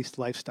zero waste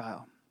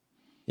lifestyle?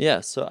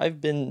 Yeah, so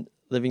I've been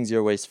living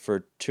zero waste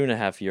for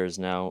 2.5 years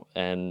now,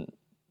 and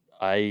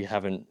I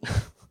haven't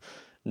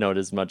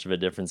noticed much of a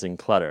difference in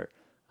clutter.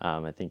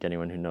 I think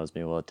anyone who knows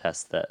me will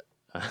attest that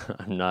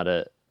I'm not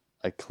a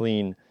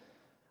clean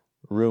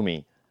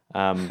roomie.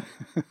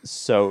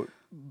 So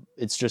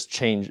it's just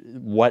changed.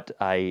 What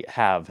I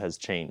have has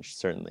changed,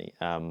 certainly.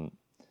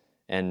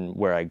 And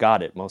where I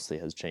got it mostly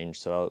has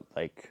changed. So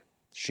like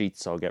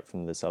sheets I'll get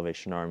from the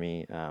Salvation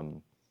Army.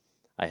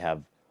 I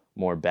have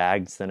more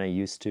bags than I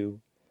used to,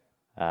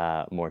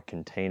 more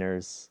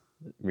containers,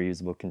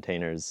 reusable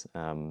containers.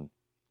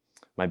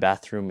 My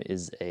bathroom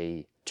is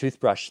a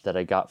toothbrush that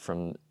I got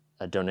from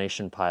a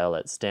donation pile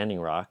at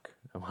Standing Rock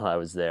while I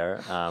was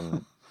there.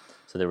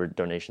 So there were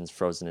donations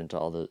frozen into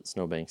all the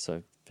snowbanks, so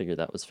I figured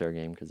that was fair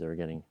game because they were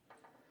getting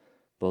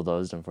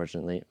bulldozed,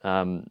 unfortunately.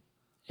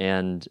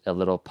 And a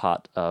little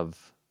pot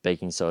of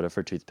baking soda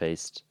for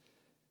toothpaste.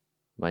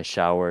 My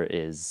shower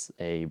is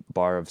a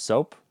bar of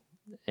soap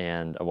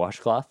and a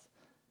washcloth.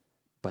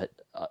 But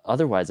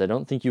otherwise, I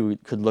don't think you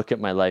could look at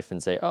my life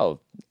and say, oh,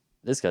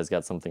 this guy's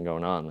got something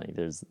going on. Like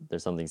there's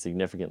something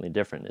significantly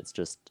different. It's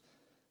just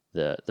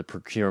the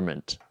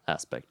procurement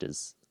aspect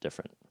is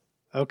different.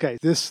 Okay,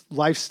 this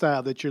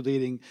lifestyle that you're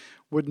leading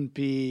wouldn't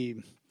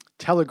be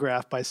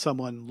telegraphed by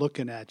someone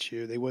looking at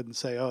you. They wouldn't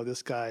say, oh,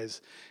 this guy's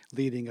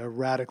leading a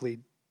radically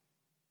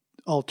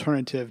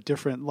alternative,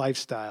 different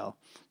lifestyle.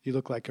 You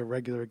look like a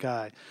regular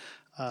guy.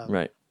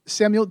 Right.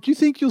 Samuel, do you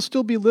think you'll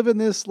still be living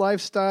this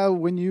lifestyle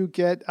when you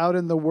get out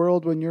in the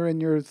world, when you're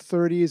in your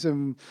 30s?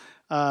 And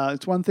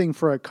it's one thing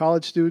for a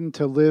college student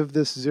to live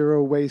this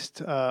zero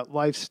waste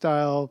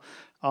lifestyle.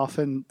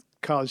 Often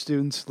college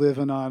students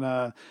living on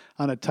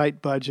a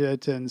tight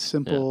budget and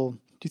simple. Yeah.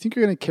 Do you think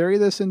you're going to carry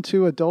this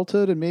into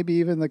adulthood and maybe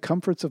even the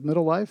comforts of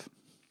middle life?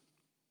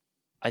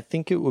 I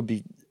think it would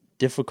be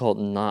difficult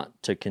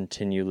not to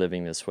continue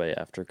living this way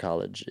after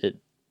college.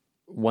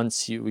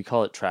 We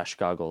call it trash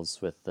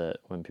goggles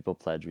when people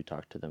pledge, we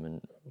talk to them.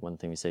 And one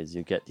thing we say is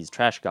you get these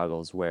trash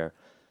goggles where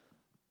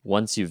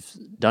once you've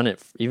done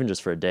it, even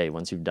just for a day,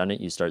 once you've done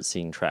it, you start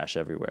seeing trash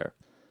everywhere.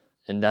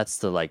 And that's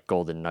the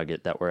golden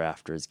nugget that we're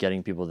after, is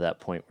getting people to that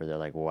point where they're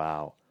like,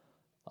 wow,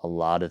 a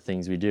lot of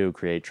things we do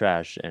create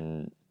trash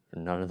and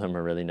none of them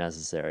are really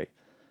necessary.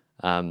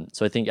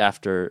 So I think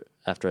after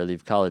I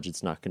leave college,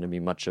 it's not going to be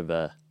much of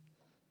a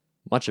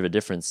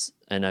difference.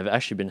 And I've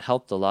actually been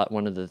helped a lot.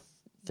 One of the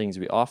things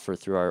we offer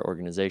through our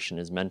organization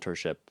is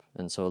mentorship.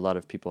 And so a lot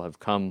of people have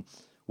come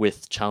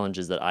with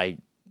challenges that I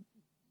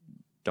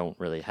don't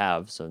really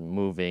have. So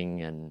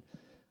moving and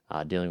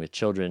dealing with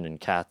children and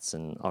cats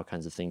and all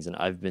kinds of things. And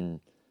I've been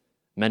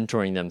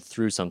mentoring them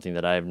through something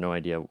that I have no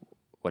idea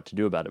what to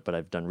do about it, but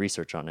I've done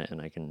research on it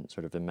and I can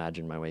sort of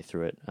imagine my way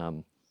through it.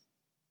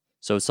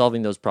 So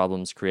solving those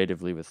problems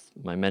creatively with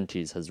my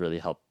mentees has really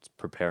helped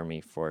prepare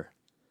me for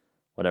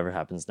whatever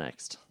happens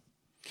next.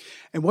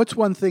 And what's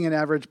one thing an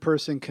average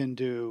person can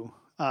do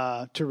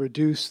to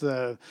reduce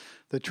the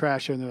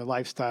trash in their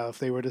lifestyle if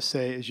they were to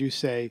say, as you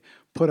say,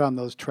 put on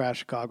those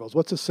trash goggles?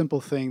 What's a simple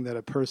thing that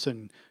a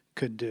person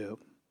could do?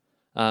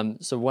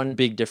 So one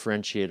big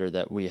differentiator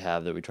that we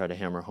have that we try to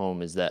hammer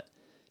home is that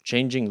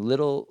changing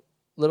little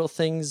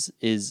things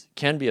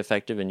can be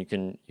effective, and you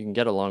can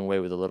get a long way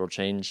with a little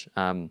change,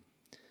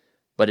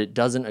 but it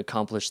doesn't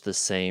accomplish the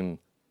same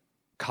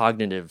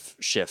cognitive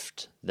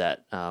shift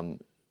that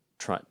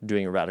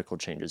doing radical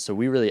changes. So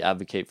we really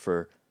advocate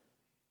for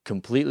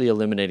completely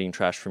eliminating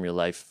trash from your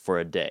life for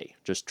a day.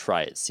 Just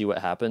try it, see what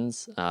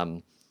happens.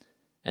 And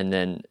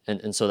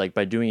so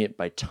by doing it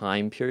by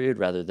time period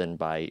rather than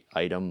by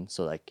item.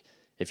 So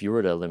if you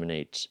were to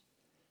eliminate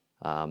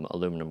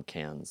aluminum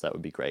cans, that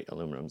would be great.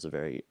 Aluminum's a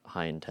very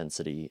high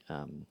intensity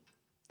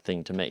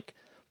thing to make,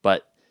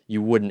 but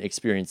you wouldn't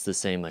experience the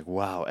same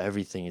wow,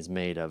 everything is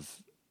made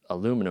of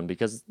aluminum,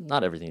 because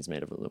not everything is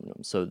made of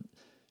aluminum. So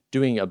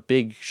doing a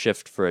big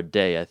shift for a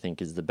day, I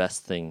think, is the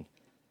best thing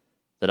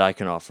that I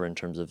can offer in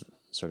terms of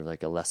sort of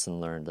a lesson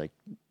learned,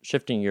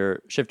 shifting your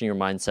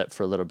mindset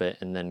for a little bit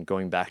and then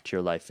going back to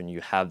your life, and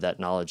you have that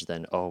knowledge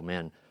then, oh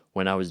man,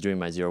 when I was doing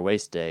my zero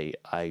waste day,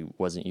 I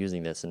wasn't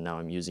using this and now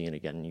I'm using it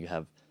again. And you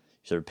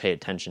sort of pay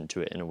attention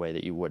to it in a way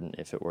that you wouldn't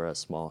if it were a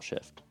small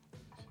shift.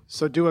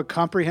 So do a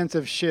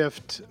comprehensive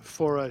shift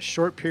for a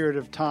short period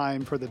of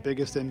time for the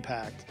biggest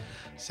impact.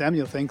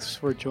 Samuel, thanks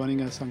for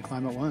joining us on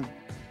Climate One.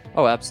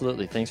 Oh,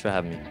 absolutely. Thanks for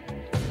having me.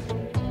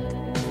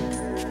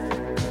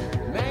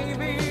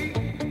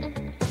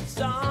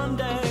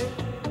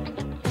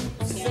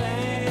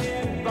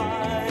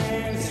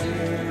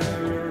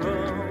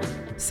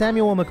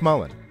 Samuel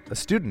McMullen, a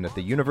student at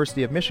the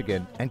University of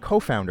Michigan and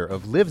co-founder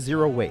of Live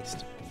Zero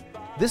Waste.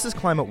 This is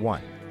Climate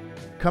One.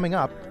 Coming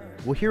up,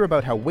 we'll hear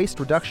about how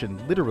waste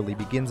reduction literally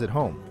begins at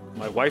home.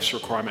 My wife's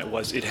requirement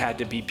was it had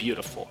to be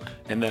beautiful.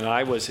 And then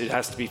it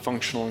has to be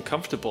functional and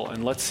comfortable,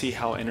 and let's see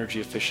how energy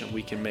efficient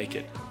we can make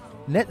it.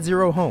 Net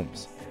Zero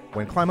Homes,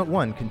 when Climate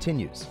One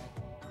continues.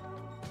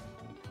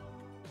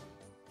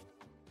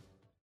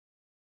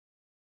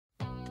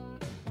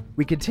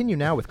 We continue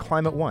now with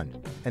Climate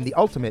One and the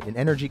ultimate in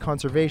energy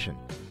conservation,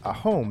 a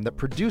home that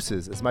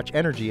produces as much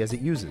energy as it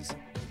uses.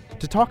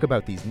 To talk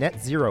about these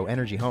net zero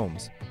energy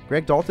homes,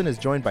 Greg Dalton is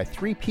joined by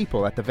three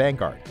people at the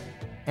vanguard.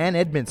 Ann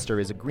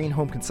Edminster is a green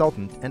home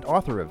consultant and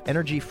author of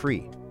Energy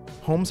Free,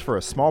 Homes for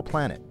a Small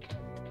Planet.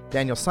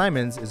 Daniel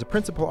Simons is a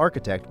principal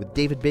architect with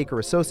David Baker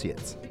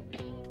Associates.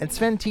 And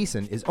Sven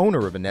Thiessen is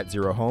owner of a net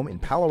zero home in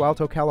Palo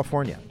Alto,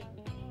 California.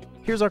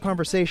 Here's our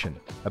conversation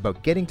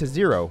about getting to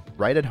zero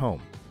right at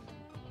home.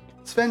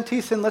 Sven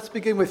Thiessen, let's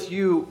begin with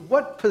you.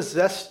 What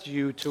possessed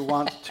you to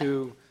want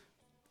to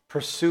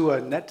pursue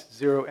a net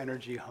zero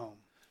energy home?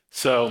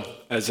 So,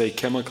 as a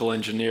chemical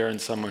engineer and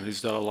someone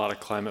who's done a lot of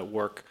climate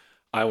work,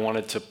 I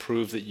wanted to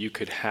prove that you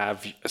could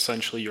have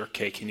essentially your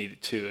cake and eat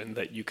it too, and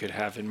that you could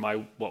have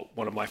my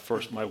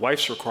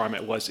wife's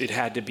requirement was it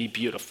had to be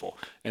beautiful,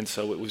 and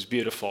so it was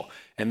beautiful.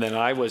 And then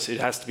it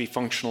has to be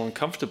functional and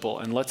comfortable,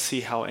 and let's see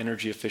how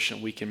energy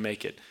efficient we can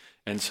make it.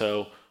 And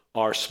so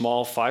our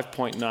small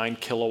 5.9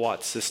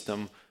 kilowatt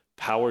system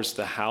powers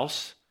the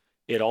house.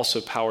 It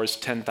also powers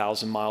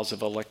 10,000 miles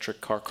of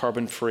electric car,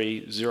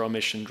 carbon-free,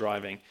 zero-emission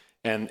driving.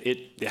 And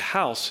the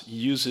house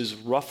uses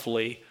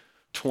roughly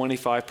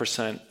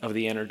 25% of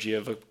the energy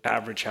of an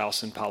average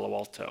house in Palo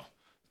Alto.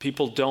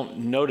 People don't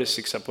notice,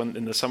 except when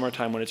in the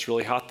summertime when it's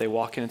really hot, they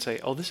walk in and say,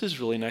 oh, this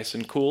is really nice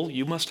and cool.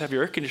 You must have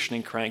your air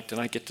conditioning cranked.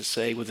 And I get to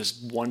say with this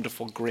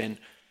wonderful grin,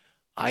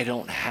 I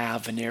don't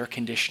have an air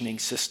conditioning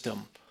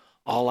system.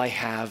 All I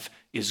have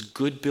is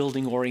good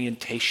building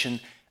orientation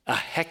a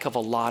heck of a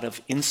lot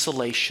of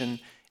insulation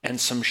and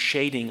some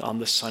shading on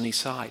the sunny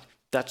side.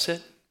 That's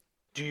it.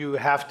 Do you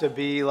have to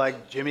be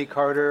like Jimmy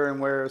Carter and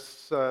wear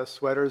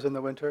sweaters in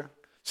the winter?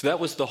 So that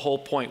was the whole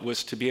point,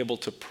 was to be able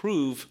to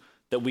prove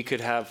that we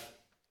could have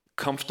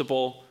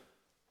comfortable,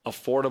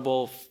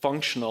 affordable,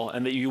 functional,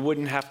 and that you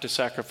wouldn't have to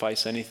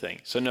sacrifice anything.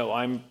 So no,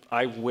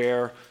 I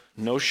wear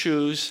no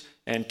shoes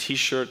and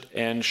t-shirt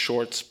and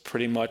shorts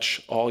pretty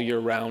much all year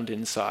round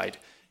inside.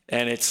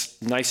 And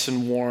it's nice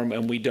and warm,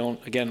 and we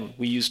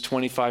use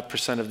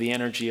 25% of the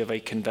energy of a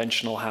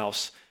conventional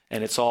house,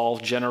 and it's all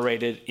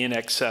generated in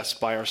excess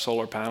by our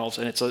solar panels,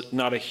 and it's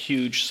not a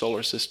huge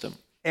solar system.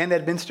 Ann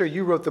Edminster,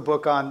 you wrote the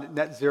book on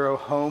net zero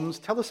homes.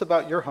 Tell us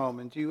about your home,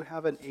 and do you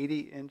have an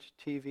 80-inch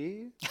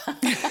TV?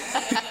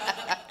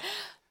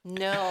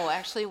 No,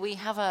 actually, we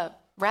have a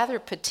rather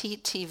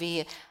petite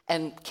TV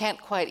and can't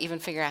quite even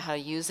figure out how to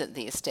use it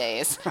these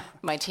days.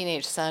 My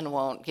teenage son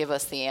won't give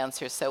us the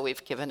answer, so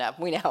we've given up.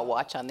 We now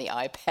watch on the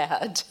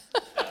iPad.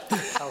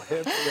 How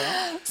hip,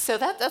 yeah. So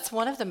that's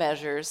one of the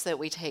measures that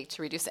we take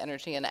to reduce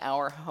energy in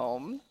our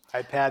home.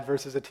 iPad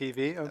versus a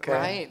TV, okay.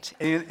 Right.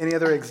 Any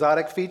other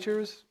exotic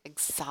features?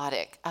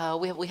 Exotic.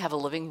 We have a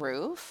living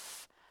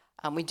roof.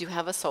 We do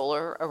have a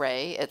solar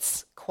array.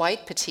 It's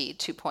quite petite,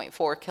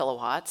 2.4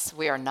 kilowatts.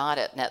 We are not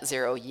at net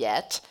zero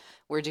yet.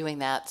 We're doing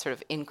that sort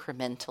of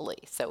incrementally.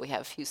 So we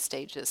have a few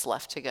stages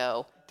left to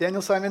go.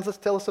 Daniel Simons, let's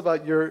tell us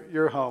about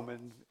your home.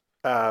 And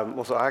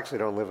so I actually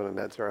don't live in a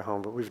net zero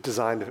home, but we've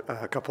designed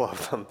a couple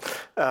of them.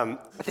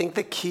 I think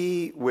the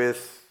key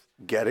with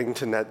getting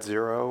to net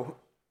zero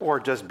or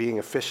just being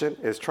efficient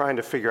is trying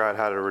to figure out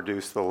how to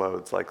reduce the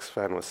loads, like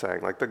Sven was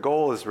saying. Like the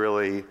goal is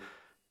really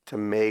to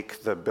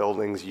make the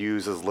buildings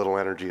use as little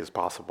energy as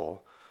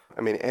possible.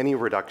 I mean, any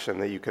reduction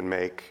that you can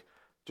make,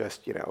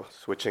 just,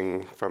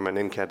 switching from an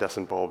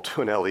incandescent bulb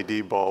to an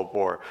LED bulb,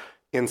 or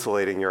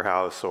insulating your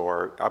house,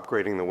 or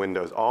upgrading the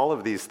windows, all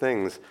of these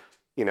things,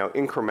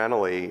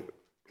 incrementally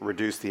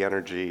reduce the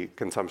energy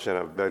consumption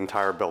of the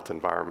entire built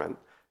environment.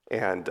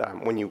 And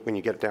when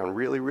you get it down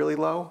really, really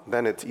low,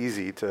 then it's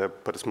easy to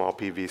put a small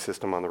PV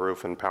system on the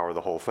roof and power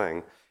the whole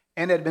thing.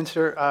 Ann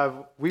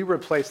Edminster, we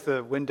replaced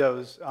the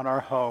windows on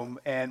our home,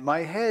 and my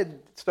head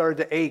started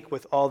to ache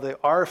with all the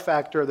R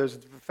factor. There's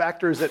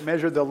factors that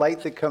measure the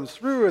light that comes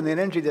through and the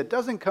energy that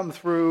doesn't come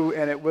through,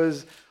 and it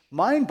was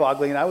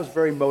mind-boggling. And I was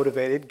very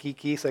motivated,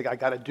 geeky, so I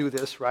got to do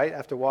this, right? I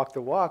have to walk the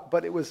walk.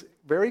 But it was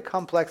very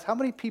complex. How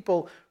many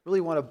people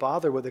really want to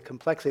bother with the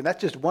complexity? And that's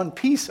just one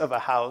piece of a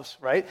house,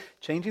 right?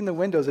 Changing the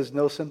windows is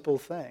no simple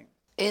thing.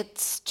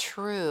 It's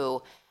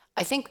true.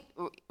 I think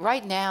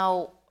right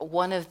now,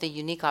 one of the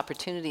unique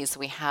opportunities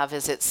we have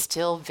is it's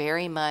still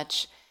very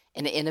much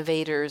an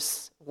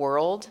innovator's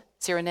world,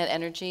 zero net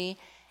energy,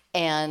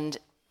 and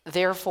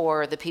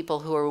therefore the people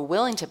who are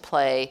willing to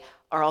play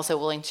are also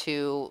willing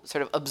to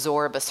sort of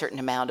absorb a certain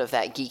amount of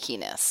that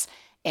geekiness.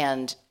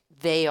 And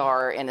they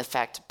are, in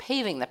effect,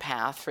 paving the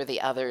path for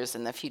the others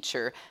in the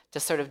future to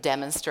sort of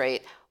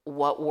demonstrate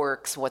what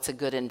works, what's a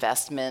good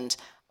investment,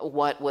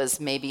 what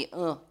was maybe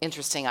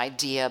interesting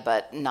idea,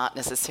 but not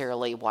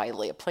necessarily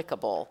widely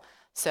applicable.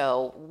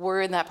 So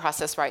we're in that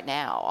process right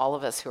now. All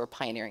of us who are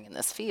pioneering in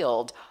this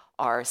field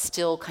are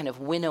still kind of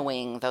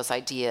winnowing those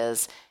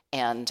ideas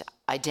and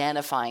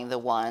identifying the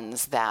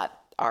ones that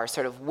are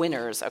sort of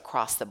winners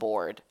across the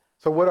board.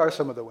 So what are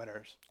some of the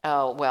winners?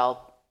 Oh,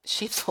 well,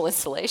 sheepsville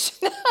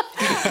insulation.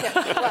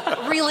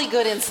 Really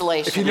good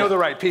insulation. If you know the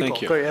right people.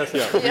 Thank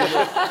you.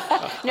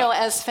 No,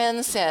 as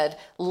Sven said,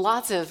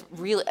 lots of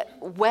really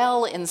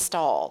well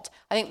installed.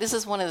 I think this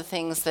is one of the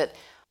things that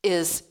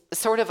is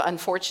sort of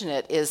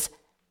unfortunate is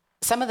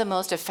some of the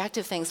most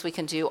effective things we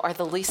can do are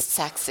the least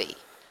sexy.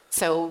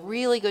 So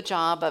really good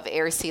job of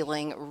air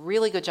sealing,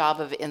 really good job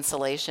of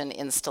insulation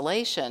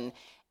installation,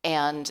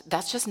 and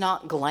that's just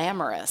not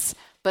glamorous,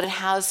 but it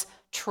has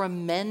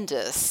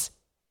tremendous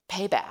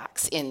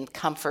paybacks in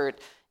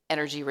comfort,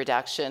 energy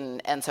reduction,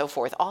 and so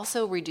forth.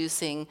 Also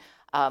reducing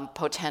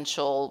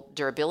potential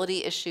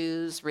durability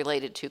issues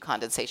related to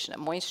condensation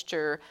and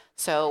moisture.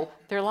 So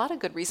there are a lot of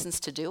good reasons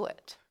to do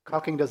it.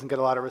 Caulking doesn't get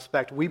a lot of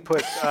respect. We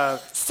put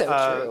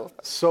true.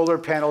 Solar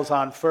panels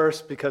on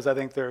first because I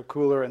think they're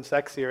cooler and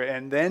sexier,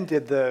 and then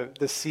did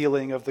the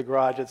ceiling of the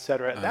garage, et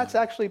cetera. That's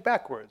actually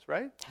backwards,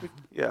 right?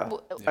 Yeah,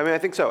 I mean, I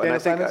think so. And I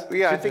think,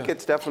 I think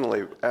it's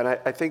definitely, and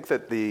I think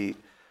that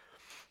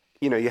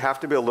you have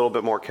to be a little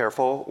bit more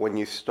careful when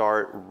you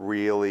start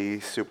really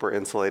super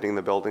insulating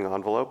the building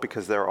envelope,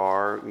 because there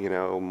are,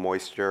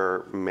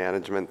 moisture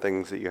management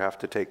things that you have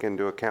to take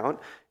into account.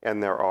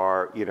 And there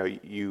are,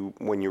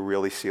 when you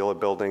really seal a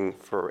building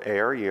for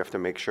air, you have to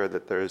make sure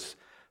that there's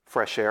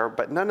fresh air.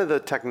 But none of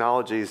the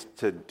technologies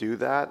to do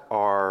that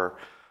are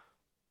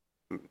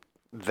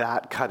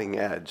that cutting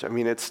edge. I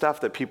mean, it's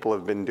stuff that people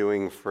have been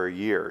doing for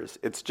years.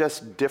 It's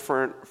just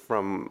different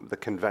from the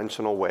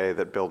conventional way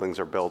that buildings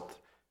are built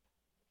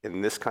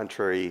in this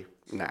country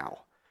now.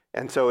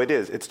 And so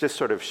it's just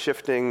sort of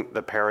shifting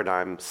the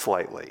paradigm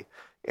slightly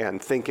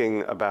and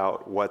thinking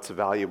about what's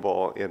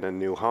valuable in a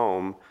new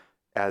home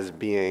as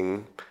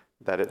being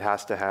that it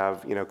has to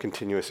have,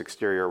 continuous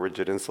exterior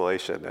rigid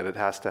insulation, and it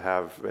has to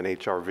have an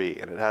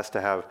HRV, and it has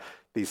to have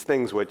these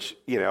things which,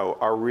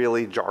 are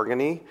really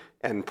jargony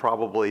and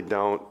probably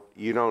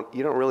you don't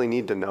really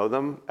need to know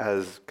them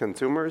as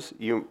consumers.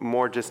 You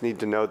more just need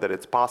to know that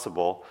it's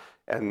possible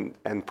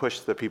and push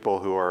the people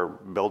who are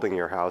building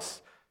your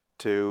house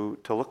to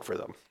look for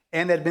them.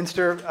 Ann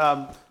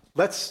Edminster,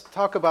 let's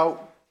talk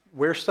about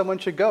where someone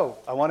should go.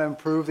 I want to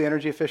improve the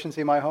energy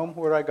efficiency in my home.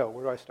 Where do I go?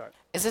 Where do I start?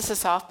 Is this a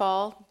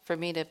softball for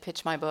me to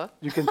pitch my book?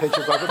 You can pitch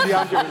your book, but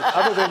beyond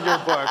other than your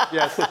book,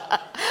 yes.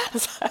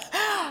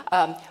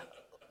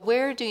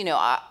 Where do you know?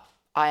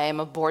 I am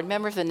a board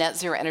member of the Net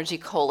Zero Energy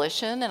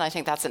Coalition, and I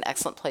think that's an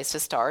excellent place to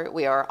start.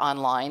 We are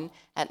online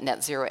at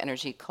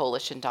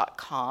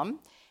netzeroenergycoalition.com,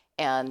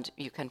 and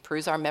you can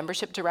peruse our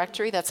membership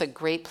directory. That's a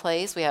great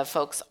place. We have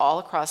folks all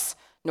across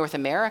North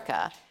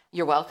America.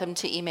 You're welcome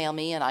to email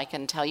me, and I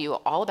can tell you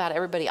all about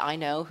everybody I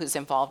know who's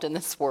involved in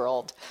this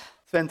world.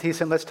 Sven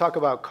Thiessen, let's talk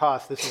about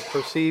cost. This is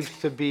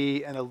perceived to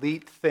be an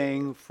elite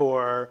thing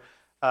for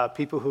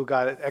people who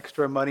got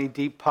extra money,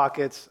 deep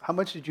pockets. How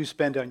much did you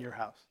spend on your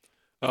house?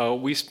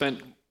 We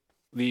spent,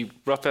 the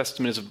rough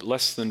estimate is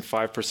less than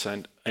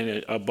 5%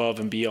 and above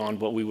and beyond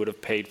what we would have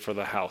paid for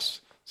the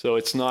house. So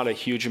it's not a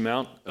huge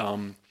amount.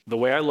 The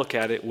way I look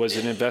at it was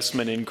an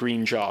investment in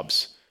green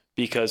jobs,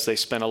 because they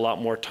spent a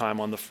lot more time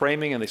on the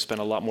framing and they spent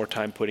a lot more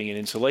time putting in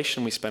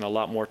insulation. We spent a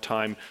lot more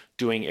time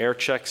doing air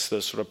checks,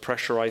 those sort of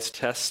pressurized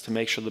tests to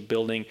make sure the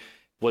building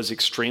was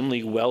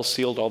extremely well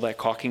sealed. All that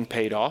caulking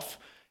paid off.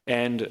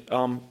 And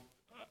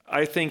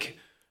I think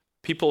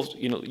people,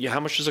 how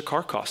much does a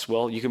car cost?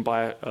 Well, you can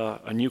buy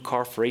a new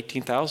car for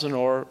 $18,000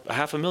 or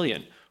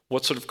 $500,000.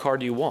 What sort of car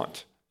do you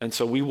want? And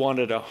so we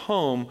wanted a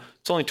home.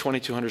 It's only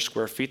 2,200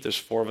 square feet. There's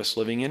 4 of us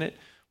living in it.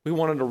 We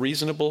wanted a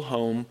reasonable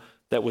home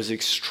that was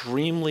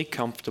extremely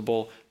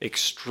comfortable,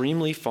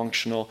 extremely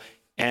functional,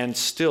 and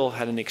still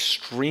had an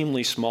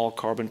extremely small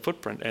carbon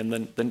footprint. And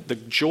then the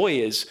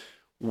joy is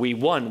we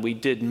won. We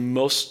did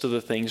most of the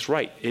things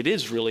right. It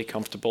is really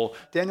comfortable.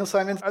 Daniel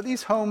Simons, are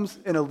these homes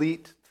an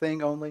elite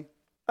thing only?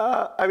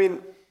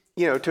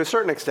 To a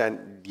certain extent,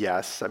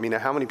 yes.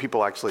 How many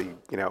people actually,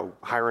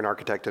 hire an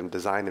architect and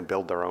design and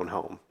build their own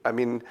home?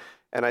 And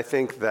I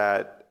think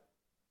that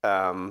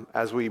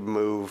as we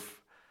move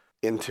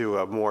into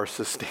a more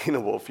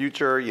sustainable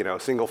future,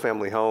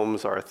 single-family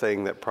homes are a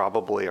thing that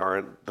probably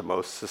aren't the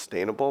most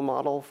sustainable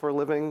model for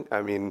living.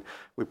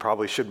 We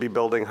probably should be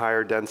building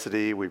higher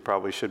density. We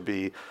probably should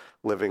be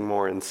living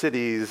more in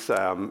cities.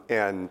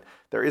 And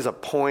there is a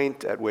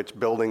point at which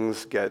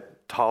buildings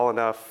get tall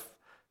enough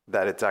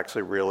that it's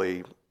actually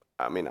really,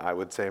 I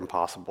would say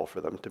impossible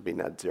for them to be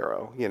net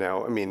zero.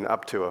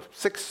 Up to a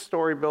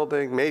 6-story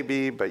building,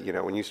 maybe, but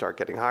when you start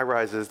getting high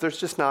rises, there's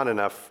just not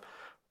enough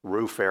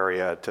roof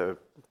area to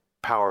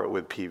power it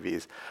with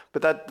PVs.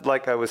 But that,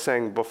 like I was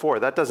saying before,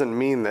 that doesn't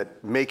mean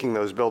that making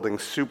those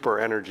buildings super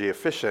energy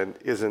efficient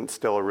isn't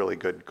still a really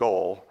good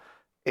goal.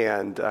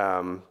 And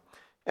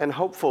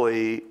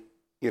hopefully,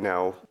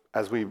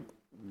 as we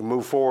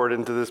move forward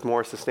into this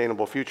more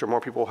sustainable future,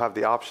 more people will have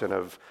the option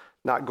of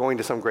not going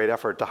to some great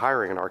effort to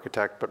hiring an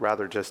architect, but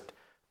rather just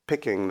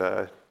picking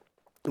the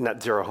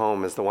net zero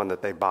home as the one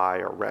that they buy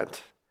or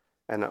rent.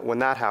 And when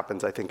that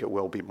happens, I think it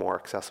will be more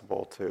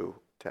accessible to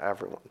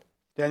everyone.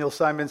 Daniel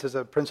Simons is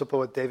a principal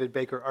with David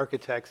Baker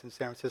Architects in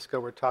San Francisco.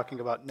 We're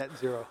talking about net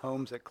zero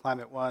homes at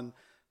Climate One.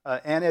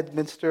 Ann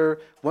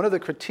Edminster, one of the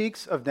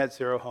critiques of net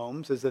zero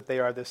homes is that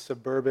they are this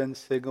suburban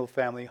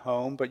single-family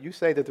home, but you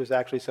say that there's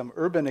actually some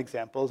urban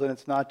examples, and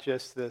it's not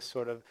just this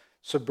sort of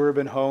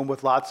suburban home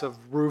with lots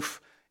of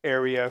roof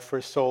area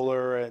for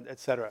solar, and et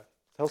cetera.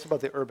 Tell us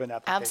about the urban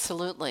application.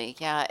 Absolutely,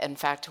 yeah. In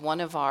fact,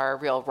 one of our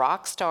real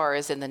rock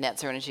stars in the Net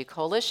Zero Energy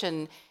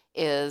Coalition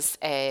is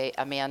a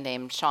man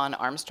named Sean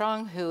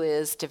Armstrong, who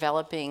is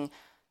developing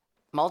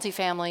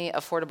multifamily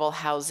affordable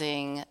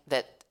housing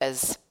that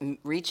is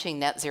reaching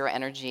net zero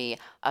energy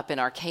up in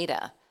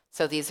Arcata.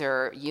 So these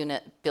are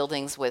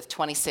buildings with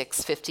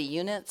 2650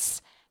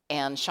 units,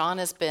 and Sean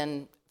has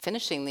been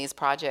finishing these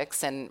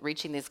projects and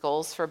reaching these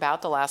goals for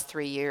about the last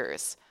 3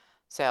 years.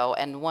 So,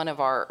 and one of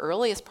our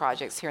earliest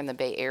projects here in the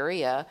Bay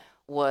Area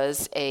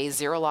was a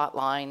 0 lot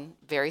line,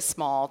 very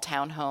small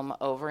townhome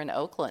over in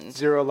Oakland.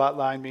 0 lot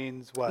line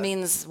means what?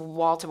 Means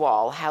wall to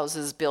wall,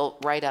 houses built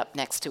right up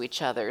next to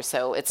each other.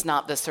 So it's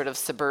not the sort of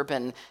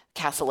suburban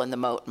castle in the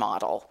moat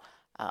model,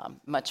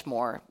 much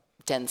more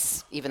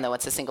dense, even though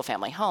it's a single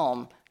family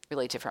home,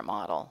 really different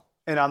model.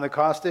 And on the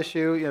cost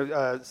issue,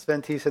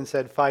 Sven Thiessen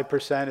said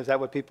 5%. Is that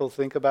what people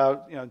think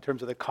about, in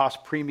terms of the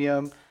cost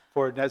premium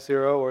for net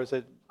zero, or is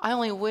it? I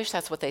only wish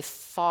that's what they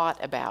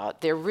thought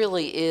about. There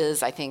really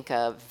is, I think,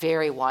 a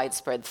very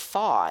widespread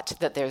thought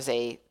that there's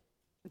a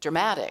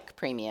dramatic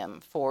premium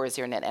for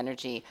zero net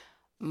energy.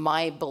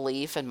 My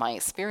belief and my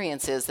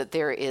experience is that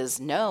there is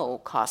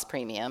no cost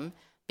premium,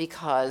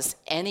 because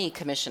any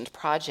commissioned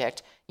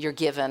project, you're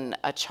given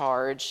a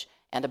charge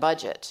and a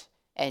budget,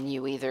 and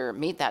you either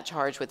meet that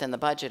charge within the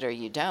budget or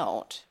you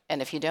don't.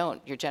 And if you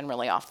don't, you're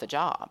generally off the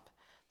job.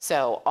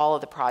 So all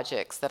of the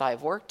projects that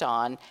I've worked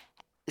on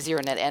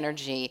zero net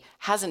energy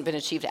hasn't been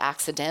achieved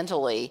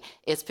accidentally.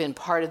 It's been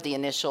part of the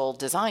initial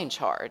design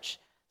charge.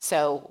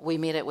 So we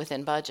meet it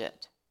within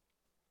budget.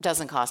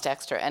 Doesn't cost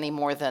extra any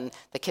more than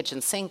the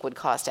kitchen sink would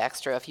cost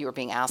extra if you were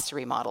being asked to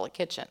remodel a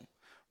kitchen.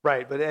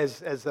 Right, but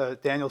as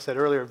Daniel said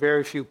earlier,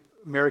 very few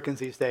Americans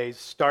these days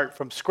start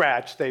from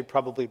scratch. They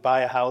probably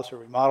buy a house or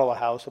remodel a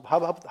house. How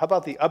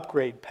about the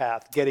upgrade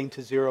path, getting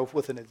to zero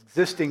with an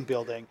existing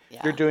building?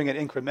 Yeah. You're doing it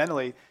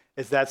incrementally.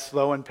 Is that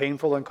slow and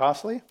painful and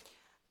costly?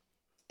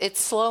 It's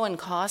slow and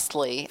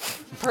costly.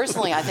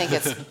 Personally, I think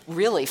it's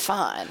really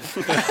fun.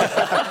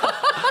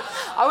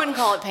 I wouldn't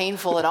call it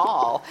painful at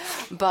all.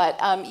 But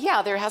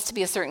yeah, there has to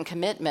be a certain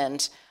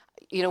commitment.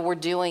 You know, we're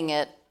doing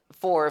it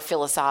for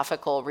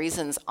philosophical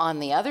reasons. On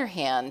the other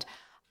hand,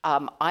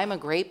 I'm a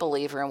great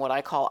believer in what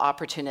I call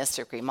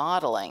opportunistic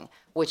remodeling,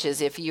 which is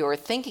if you're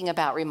thinking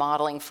about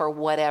remodeling for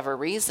whatever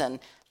reason,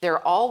 there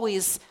are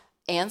always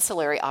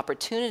ancillary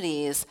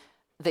opportunities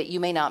that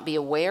you may not be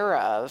aware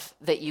of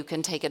that you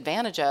can take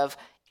advantage of.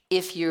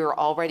 If you're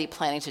already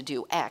planning to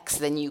do X,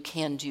 then you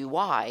can do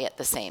Y at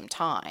the same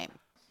time.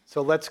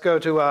 So let's go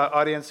to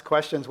audience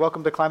questions.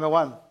 Welcome to Climate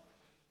One.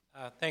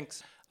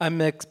 Thanks. I'm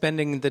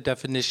expanding the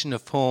definition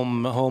of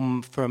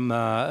home from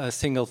a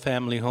single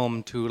family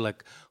home to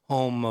like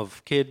home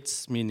of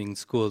kids, meaning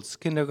schools,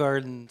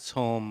 kindergartens,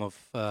 home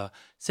of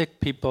sick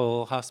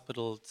people,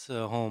 hospitals,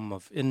 home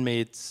of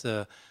inmates,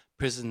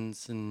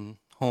 prisons, and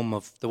home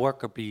of the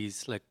worker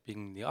bees, like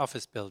being the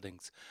office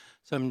buildings.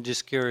 So I'm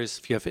just curious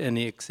if you have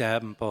any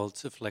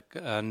examples of like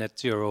net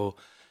zero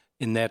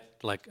in that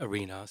like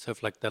arena, so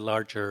of like the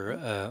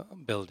larger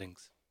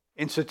buildings.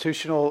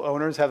 Institutional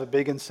owners have a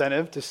big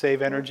incentive to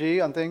save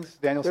energy on things.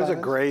 Daniel There's Simons?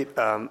 a great,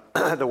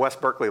 the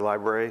West Berkeley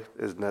Library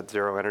is net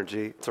zero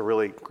energy. It's a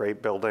really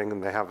great building,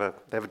 and they have a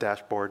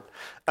dashboard.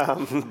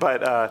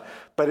 But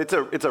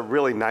it's a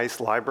really nice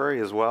library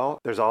as well.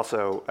 There's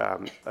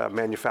also a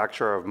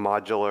manufacturer of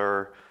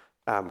modular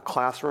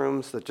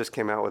classrooms that just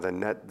came out with a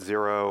net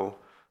zero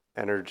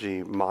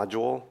energy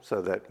module,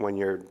 so that when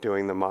you're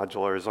doing the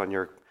modulars on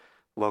your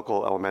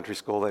local elementary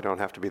school, they don't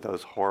have to be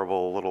those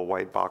horrible little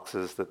white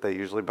boxes that they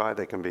usually buy.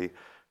 They can be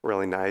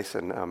really nice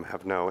and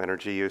have no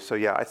energy use. So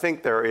yeah, I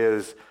think there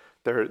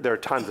are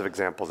tons of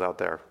examples out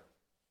there.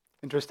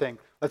 Interesting.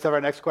 Let's have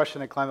our next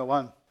question at Climate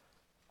One.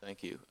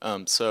 Thank you.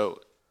 So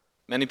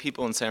many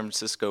people in San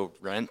Francisco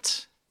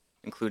rent,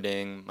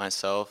 including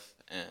myself,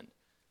 and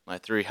my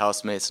 3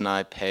 housemates and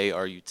I pay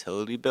our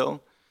utility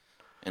bill.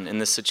 And in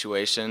this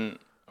situation,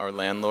 our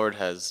landlord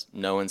has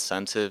no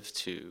incentive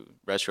to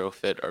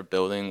retrofit our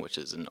building, which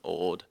is an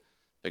old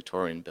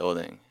Victorian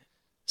building.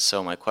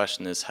 So my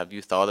question is, have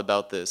you thought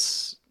about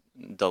this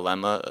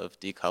dilemma of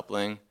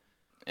decoupling,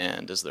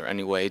 and is there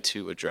any way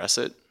to address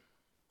it?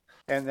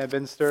 And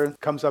Binster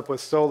comes up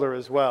with solar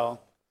as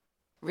well.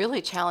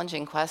 Really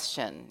challenging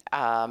question.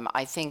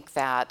 I think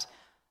that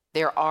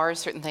there are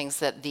certain things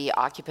that the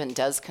occupant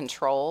does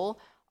control,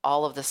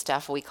 all of the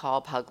stuff we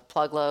call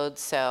plug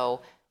loads, so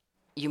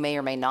you may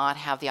or may not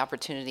have the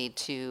opportunity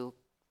to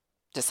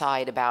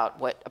decide about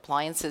what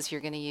appliances you're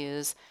going to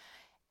use.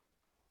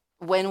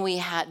 When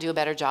we do a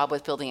better job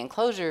with building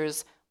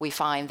enclosures, we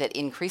find that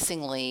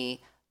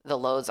increasingly the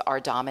loads are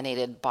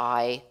dominated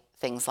by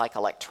things like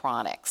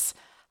electronics.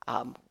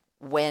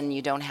 When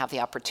you don't have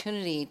the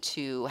opportunity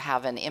to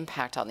have an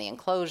impact on the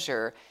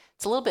enclosure,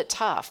 it's a little bit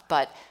tough,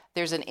 but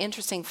there's an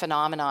interesting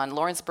phenomenon.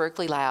 Lawrence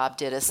Berkeley Lab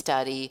did a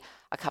study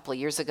a couple of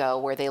years ago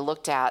where they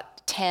looked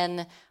at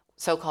 10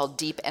 so-called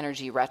deep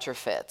energy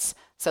retrofits.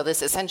 So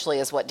this essentially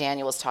is what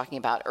Daniel was talking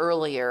about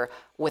earlier,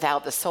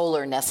 without the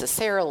solar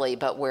necessarily,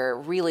 but we're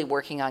really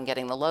working on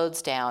getting the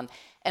loads down.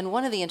 And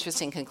one of the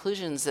interesting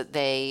conclusions that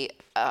they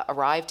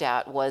arrived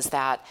at was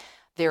that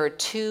there are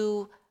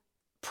 2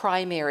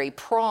 primary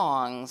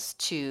prongs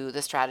to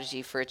the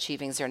strategy for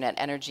achieving zero net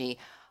energy,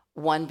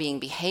 one being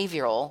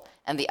behavioral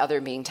and the other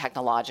being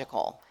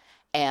technological.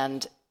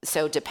 And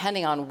so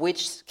depending on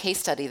which case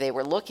study they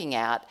were looking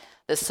at,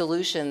 the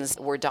solutions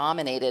were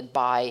dominated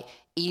by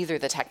either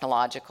the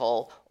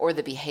technological or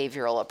the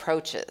behavioral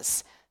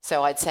approaches.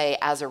 So I'd say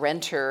as a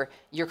renter,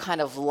 you're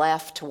kind of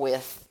left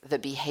with the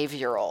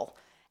behavioral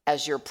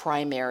as your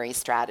primary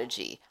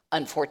strategy,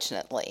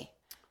 unfortunately.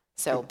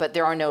 So, but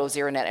there are no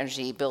zero net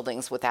energy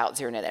buildings without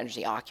zero net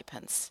energy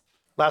occupants.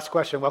 Last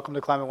question. Welcome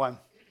to Climate One.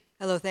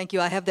 Hello, thank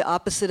you. I have the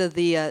opposite of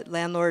the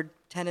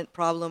landlord-tenant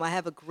problem. I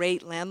have a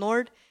great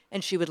landlord,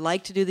 and she would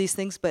like to do these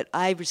things, but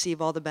I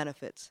receive all the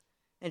benefits.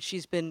 And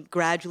she's been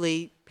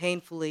gradually,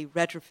 painfully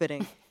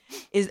retrofitting.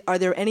 Are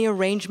there any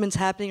arrangements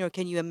happening, or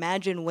can you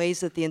imagine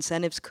ways that the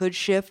incentives could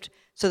shift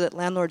so that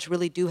landlords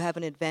really do have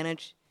an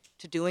advantage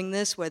to doing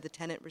this, where the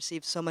tenant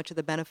receives so much of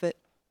the benefit?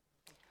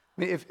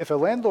 I mean, if a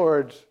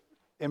landlord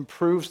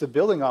improves the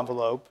building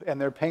envelope and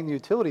they're paying the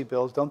utility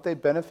bills, don't they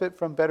benefit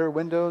from better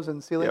windows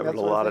and ceiling? Yeah, but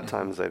a lot of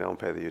times they don't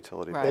pay the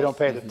utility bills. They don't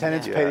pay. The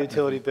tenants pay the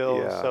utility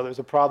bills, so there's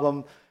a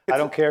problem. I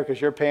don't care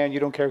because you're paying, you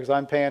don't care because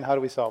I'm paying. How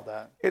do we solve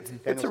that?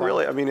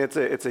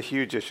 It's a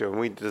huge issue, and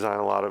we design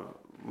a lot of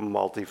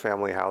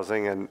multifamily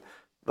housing, and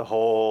the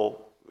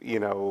whole,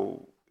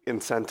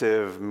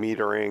 incentive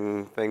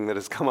metering thing that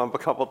has come up a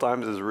couple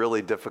times is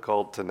really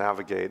difficult to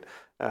navigate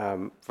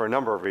for a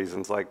number of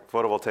reasons. Like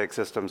photovoltaic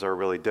systems are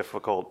really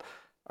difficult,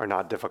 or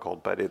not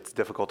difficult, but it's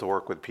difficult to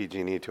work with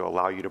PG&E to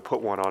allow you to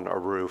put one on a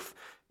roof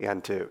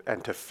and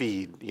to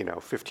feed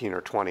 15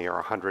 or 20 or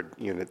 100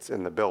 units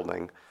in the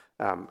building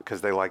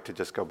because they like to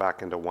just go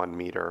back into 1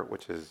 meter,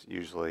 which is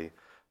usually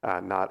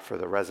not for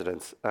the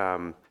residents.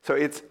 So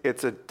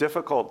it's a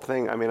difficult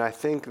thing. I mean, I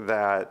think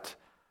that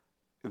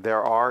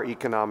there are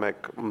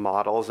economic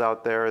models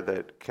out there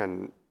that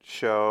can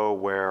show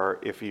where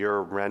if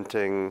you're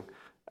renting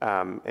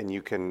and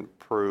you can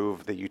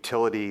prove the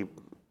utility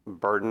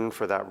burden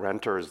for that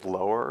renter is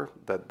lower,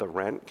 that the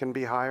rent can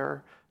be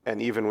higher. And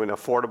even when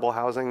affordable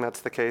housing, that's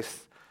the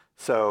case.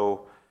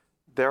 So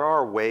there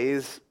are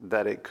ways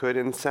that it could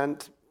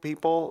incent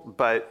people,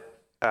 but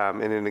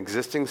in an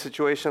existing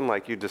situation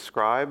like you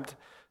described,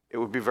 it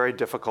would be very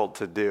difficult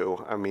to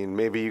do. I mean,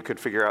 maybe you could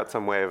figure out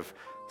some way of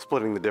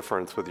splitting the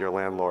difference with your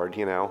landlord,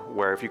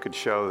 where if you could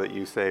show that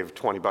you save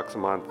 $20 a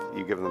month,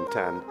 you give them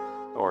 10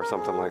 or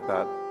something like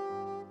that.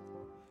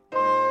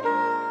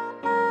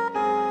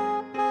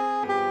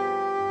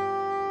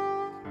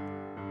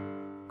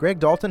 Greg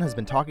Dalton has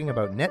been talking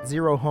about net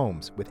zero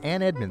homes with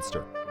Ann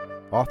Edminster,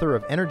 author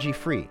of Energy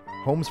Free,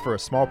 Homes for a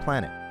Small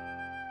Planet,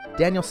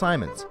 Daniel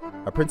Simons,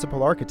 a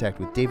principal architect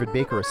with David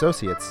Baker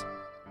Associates,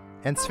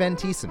 and Sven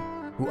Thiessen,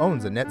 who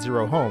owns a net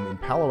zero home in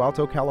Palo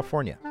Alto,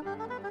 California.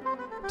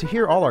 To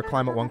hear all our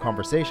Climate One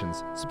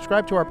conversations,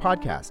 subscribe to our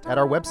podcast at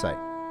our website,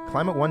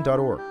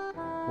 climateone.org,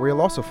 where you'll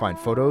also find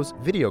photos,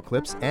 video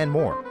clips, and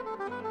more.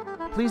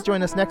 Please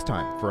join us next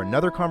time for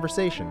another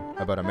conversation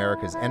about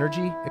America's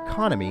energy,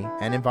 economy,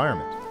 and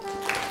environment.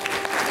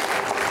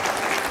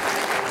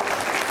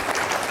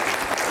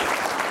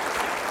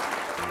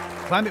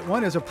 Climate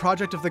One is a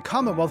project of the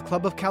Commonwealth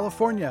Club of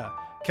California.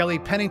 Kelly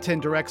Pennington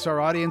directs our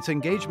audience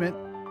engagement.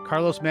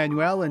 Carlos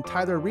Manuel and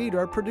Tyler Reed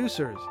are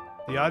producers.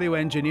 The audio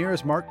engineer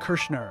is Mark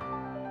Kirshner.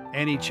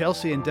 Annie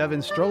Chelsea and Devin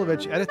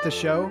Strolovich edit the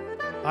show.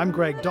 I'm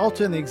Greg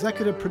Dalton, the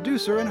executive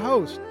producer and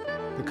host.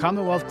 The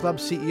Commonwealth Club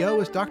CEO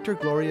is Dr.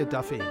 Gloria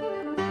Duffy.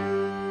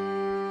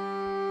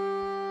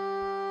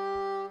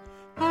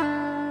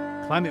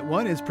 Climate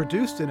One is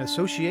produced in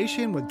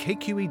association with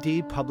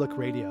KQED Public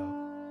Radio.